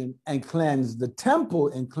condemnation and cleansed the temple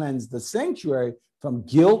and cleansed the sanctuary from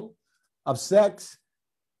guilt of sex,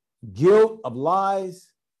 guilt of lies,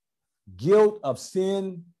 guilt of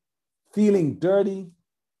sin, feeling dirty,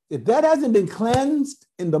 if that hasn't been cleansed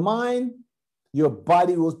in the mind, your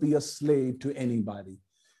body will be a slave to anybody.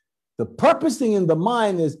 The purposing in the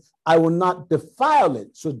mind is, I will not defile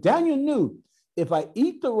it. So Daniel knew, if I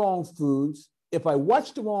eat the wrong foods, if I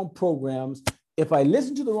watch the wrong programs, if I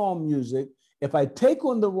listen to the wrong music, if I take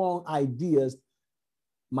on the wrong ideas,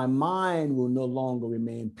 my mind will no longer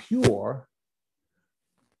remain pure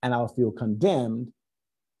and I'll feel condemned.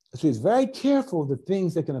 So he's very careful of the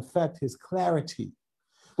things that can affect his clarity.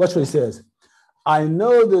 Watch what he says. I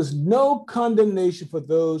know there's no condemnation for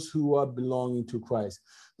those who are belonging to Christ.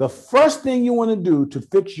 The first thing you want to do to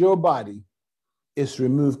fix your body is to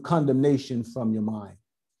remove condemnation from your mind.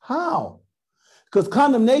 How? Because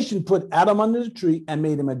condemnation put Adam under the tree and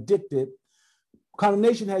made him addicted.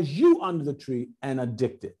 Condemnation has you under the tree and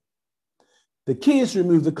addicted. The key is to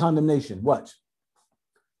remove the condemnation. Watch.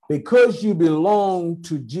 Because you belong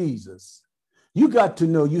to Jesus, you got to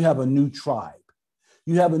know you have a new tribe.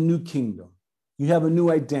 You have a new kingdom. You have a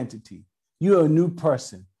new identity. You're a new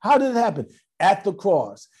person. How did it happen? At the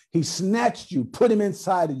cross. He snatched you, put him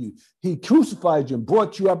inside of you. He crucified you and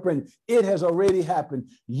brought you up, and it has already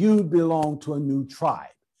happened. You belong to a new tribe.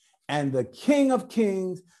 And the King of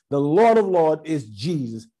Kings, the Lord of Lords is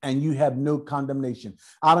Jesus, and you have no condemnation.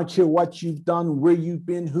 I don't care what you've done, where you've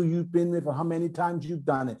been, who you've been with, or how many times you've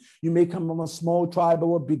done it. You may come from a small tribe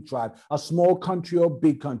or a big tribe, a small country or a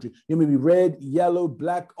big country. You may be red, yellow,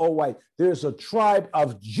 black, or white. There's a tribe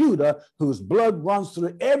of Judah whose blood runs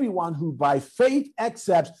through everyone who by faith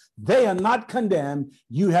accepts they are not condemned.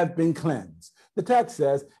 You have been cleansed. The text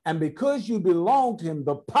says, and because you belong to him,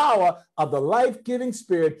 the power of the life-giving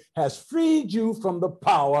spirit has freed you from the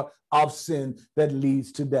power of sin that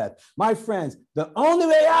leads to death. My friends, the only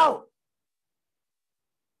way out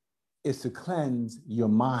is to cleanse your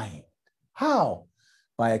mind. How?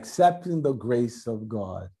 By accepting the grace of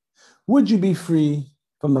God. Would you be free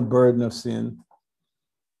from the burden of sin?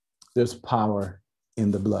 There's power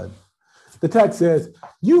in the blood. The text says,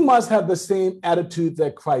 you must have the same attitude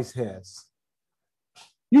that Christ has.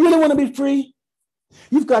 You really want to be free?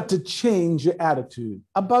 You've got to change your attitude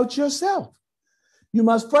about yourself. You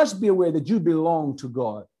must first be aware that you belong to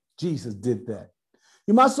God. Jesus did that.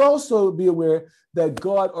 You must also be aware that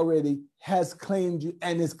God already has claimed you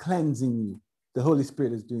and is cleansing you. The Holy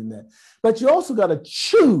Spirit is doing that. But you also got to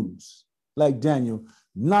choose, like Daniel,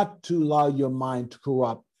 not to allow your mind to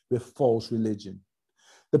corrupt with false religion.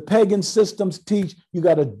 The pagan systems teach you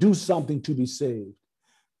got to do something to be saved.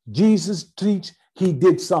 Jesus teach he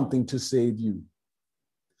did something to save you.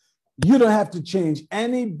 You don't have to change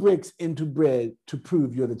any bricks into bread to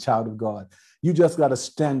prove you're the child of God. You just got to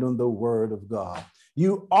stand on the word of God.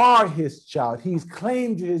 You are his child. He's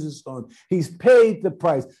claimed you as his own. He's paid the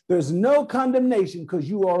price. There's no condemnation because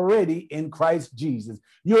you are already in Christ Jesus.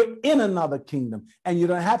 You're in another kingdom, and you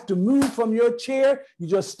don't have to move from your chair. You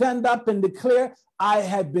just stand up and declare, I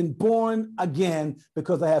have been born again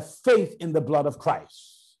because I have faith in the blood of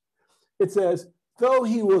Christ. It says, though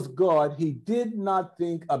he was God, he did not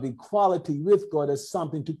think of equality with God as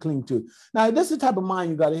something to cling to. Now, this is the type of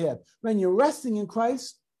mind you got to have. When you're resting in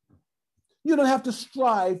Christ, You don't have to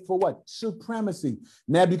strive for what? Supremacy.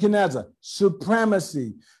 Nebuchadnezzar,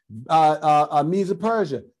 supremacy. Medes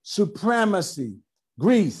Persia, supremacy.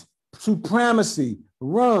 Greece, supremacy.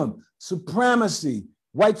 Rome, supremacy.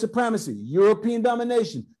 White supremacy. European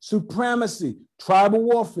domination, supremacy. Tribal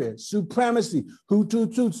warfare, supremacy. Hutu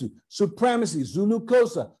Tutsi, supremacy. Zulu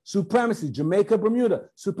Xhosa, supremacy. Jamaica, Bermuda,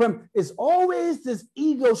 supremacy. It's always this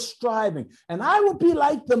ego striving. And I will be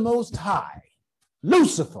like the Most High,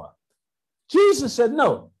 Lucifer. Jesus said,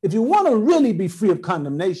 no, if you want to really be free of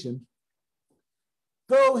condemnation,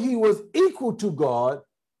 though he was equal to God,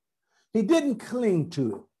 he didn't cling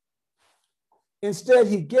to it. Instead,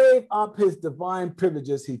 he gave up his divine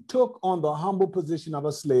privileges. He took on the humble position of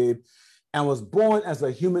a slave and was born as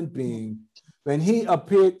a human being. When he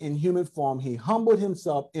appeared in human form, he humbled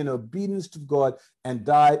himself in obedience to God and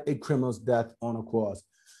died a criminal's death on a cross.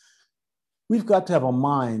 We've got to have a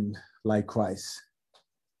mind like Christ.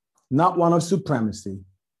 Not one of supremacy,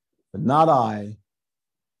 but not I,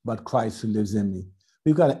 but Christ who lives in me.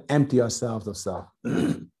 We've got to empty ourselves of self.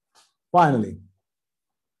 Finally,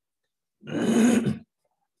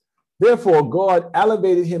 therefore, God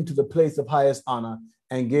elevated him to the place of highest honor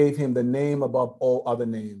and gave him the name above all other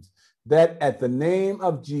names, that at the name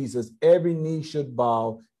of Jesus, every knee should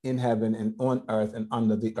bow in heaven and on earth and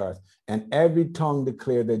under the earth, and every tongue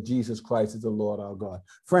declare that Jesus Christ is the Lord our God.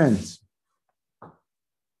 Friends,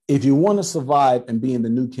 if you want to survive and be in the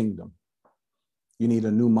new kingdom, you need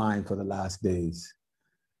a new mind for the last days.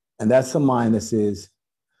 And that's a mind that says,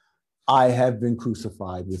 I have been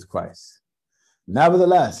crucified with Christ.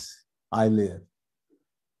 Nevertheless, I live.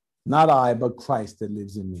 Not I, but Christ that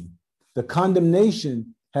lives in me. The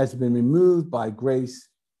condemnation has been removed by grace.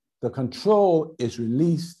 The control is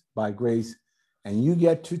released by grace, and you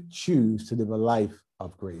get to choose to live a life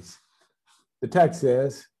of grace. The text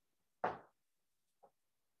says,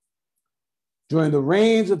 during the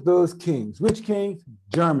reigns of those kings, which kings?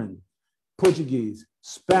 German, Portuguese,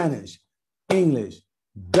 Spanish, English,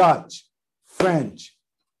 Dutch, French,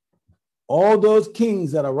 all those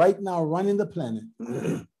kings that are right now running the planet,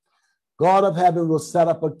 God of heaven will set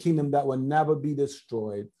up a kingdom that will never be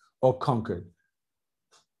destroyed or conquered.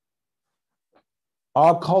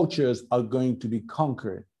 Our cultures are going to be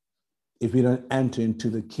conquered if we don't enter into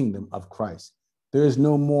the kingdom of Christ. There is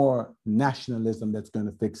no more nationalism that's going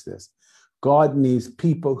to fix this. God needs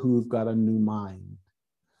people who've got a new mind.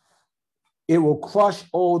 It will crush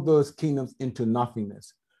all those kingdoms into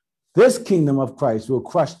nothingness. This kingdom of Christ will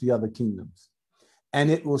crush the other kingdoms, and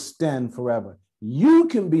it will stand forever. You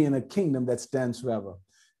can be in a kingdom that stands forever.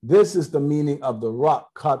 This is the meaning of the rock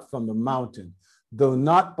cut from the mountain, though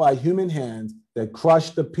not by human hands, that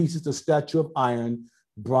crushed the pieces of statue of iron,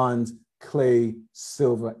 bronze, clay,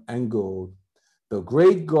 silver, and gold. The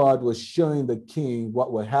great God was showing the king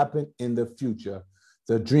what will happen in the future.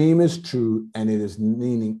 The dream is true, and its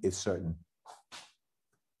meaning is certain.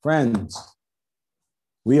 Friends,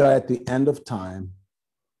 we are at the end of time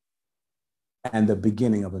and the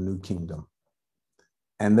beginning of a new kingdom.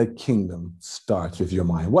 And the kingdom starts with your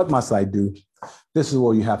mind. What must I do? This is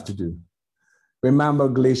what you have to do. Remember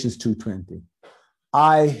Galatians 2:20.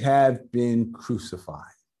 I have been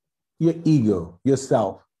crucified. Your ego,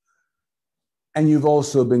 yourself. And you've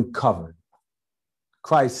also been covered.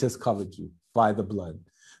 Christ has covered you by the blood.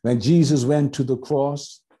 When Jesus went to the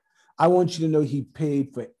cross, I want you to know he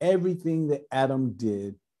paid for everything that Adam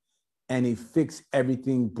did, and he fixed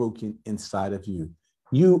everything broken inside of you.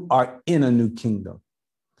 You are in a new kingdom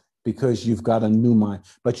because you've got a new mind,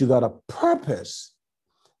 but you got a purpose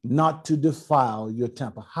not to defile your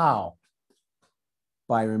temple. How?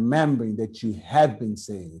 By remembering that you have been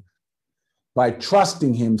saved. By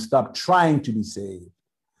trusting him, stop trying to be saved.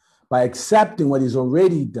 By accepting what he's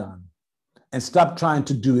already done and stop trying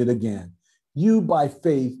to do it again. You, by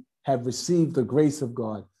faith, have received the grace of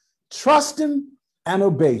God. Trust him and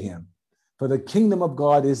obey him, for the kingdom of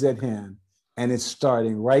God is at hand, and it's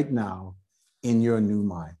starting right now in your new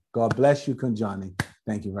mind. God bless you, Kunjani.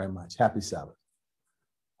 Thank you very much. Happy Sabbath.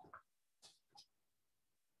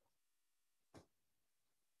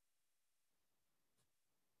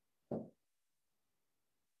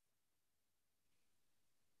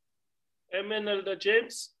 Amen, Elder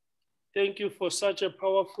James. Thank you for such a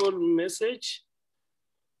powerful message.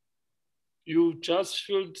 You just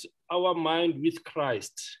filled our mind with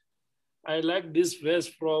Christ. I like this verse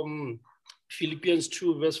from Philippians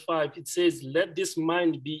 2, verse 5. It says, let this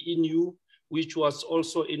mind be in you, which was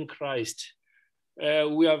also in Christ.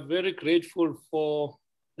 We are very grateful for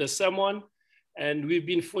the sermon, and we've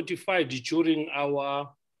been fortified during our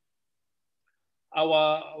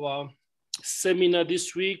seminar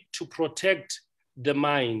this week to protect the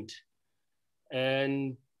mind.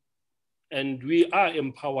 and we are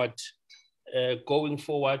empowered going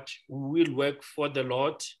forward. We will work for the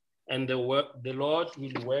Lord, and the Lord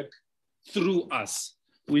will work through us.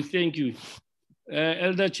 We thank you.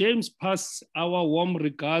 Elder James, pass our warm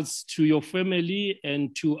regards to your family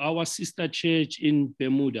and to our sister church in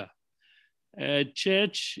Bermuda.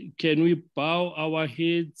 Church, can we bow our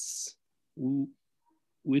heads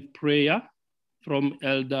with prayer from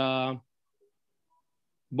Elder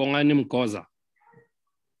Bongani Mkoza?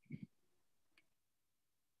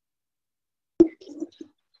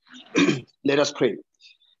 Let us pray.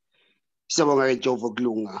 Siyabonga Jehova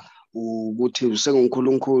kulunga ukuthi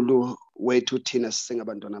usenguNkulunkulu wethu thina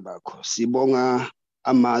sisengabantwana bakho. Sibonga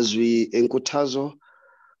amazwi enkuthazo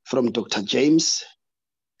from Dr. James,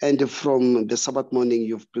 and from the Sabbath morning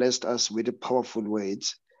you've blessed us with the powerful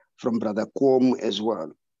words from Brother Kwom as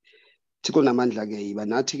well. Thixo namandla ke yiba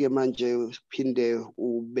nathi ke manje phinde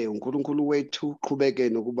ube uNkulunkulu wethu, qhubeke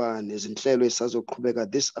nokuba nezinhlelo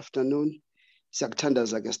esazoqhubeka this afternoon.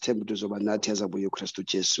 Siyakuthandaza ke sithemba ukuthi uzoba nathi azabuye uKristu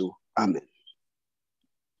Jesu. Amen.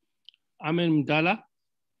 Amen, Mdala.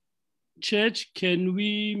 Church, can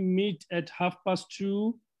we meet at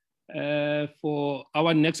 2:30 for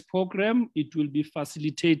our next program? It will be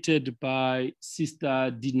facilitated by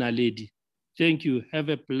Sister Dina Lady. Thank you. Have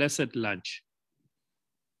a blessed lunch.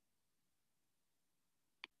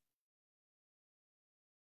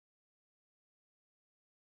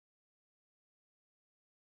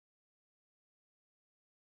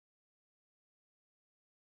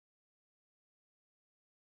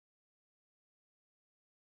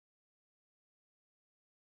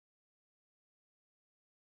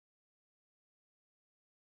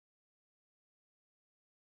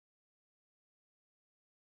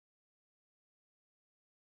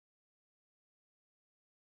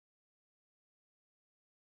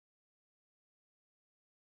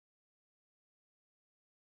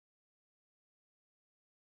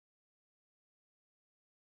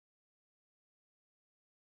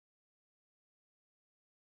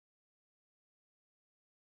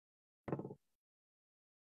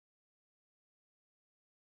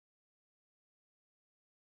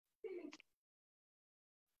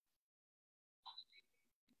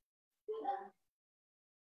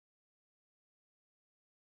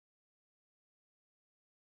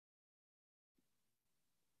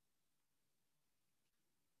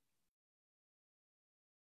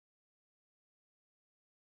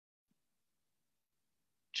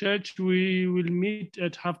 Church, we will meet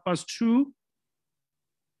at 2:30,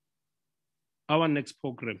 our next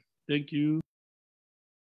program. Thank you.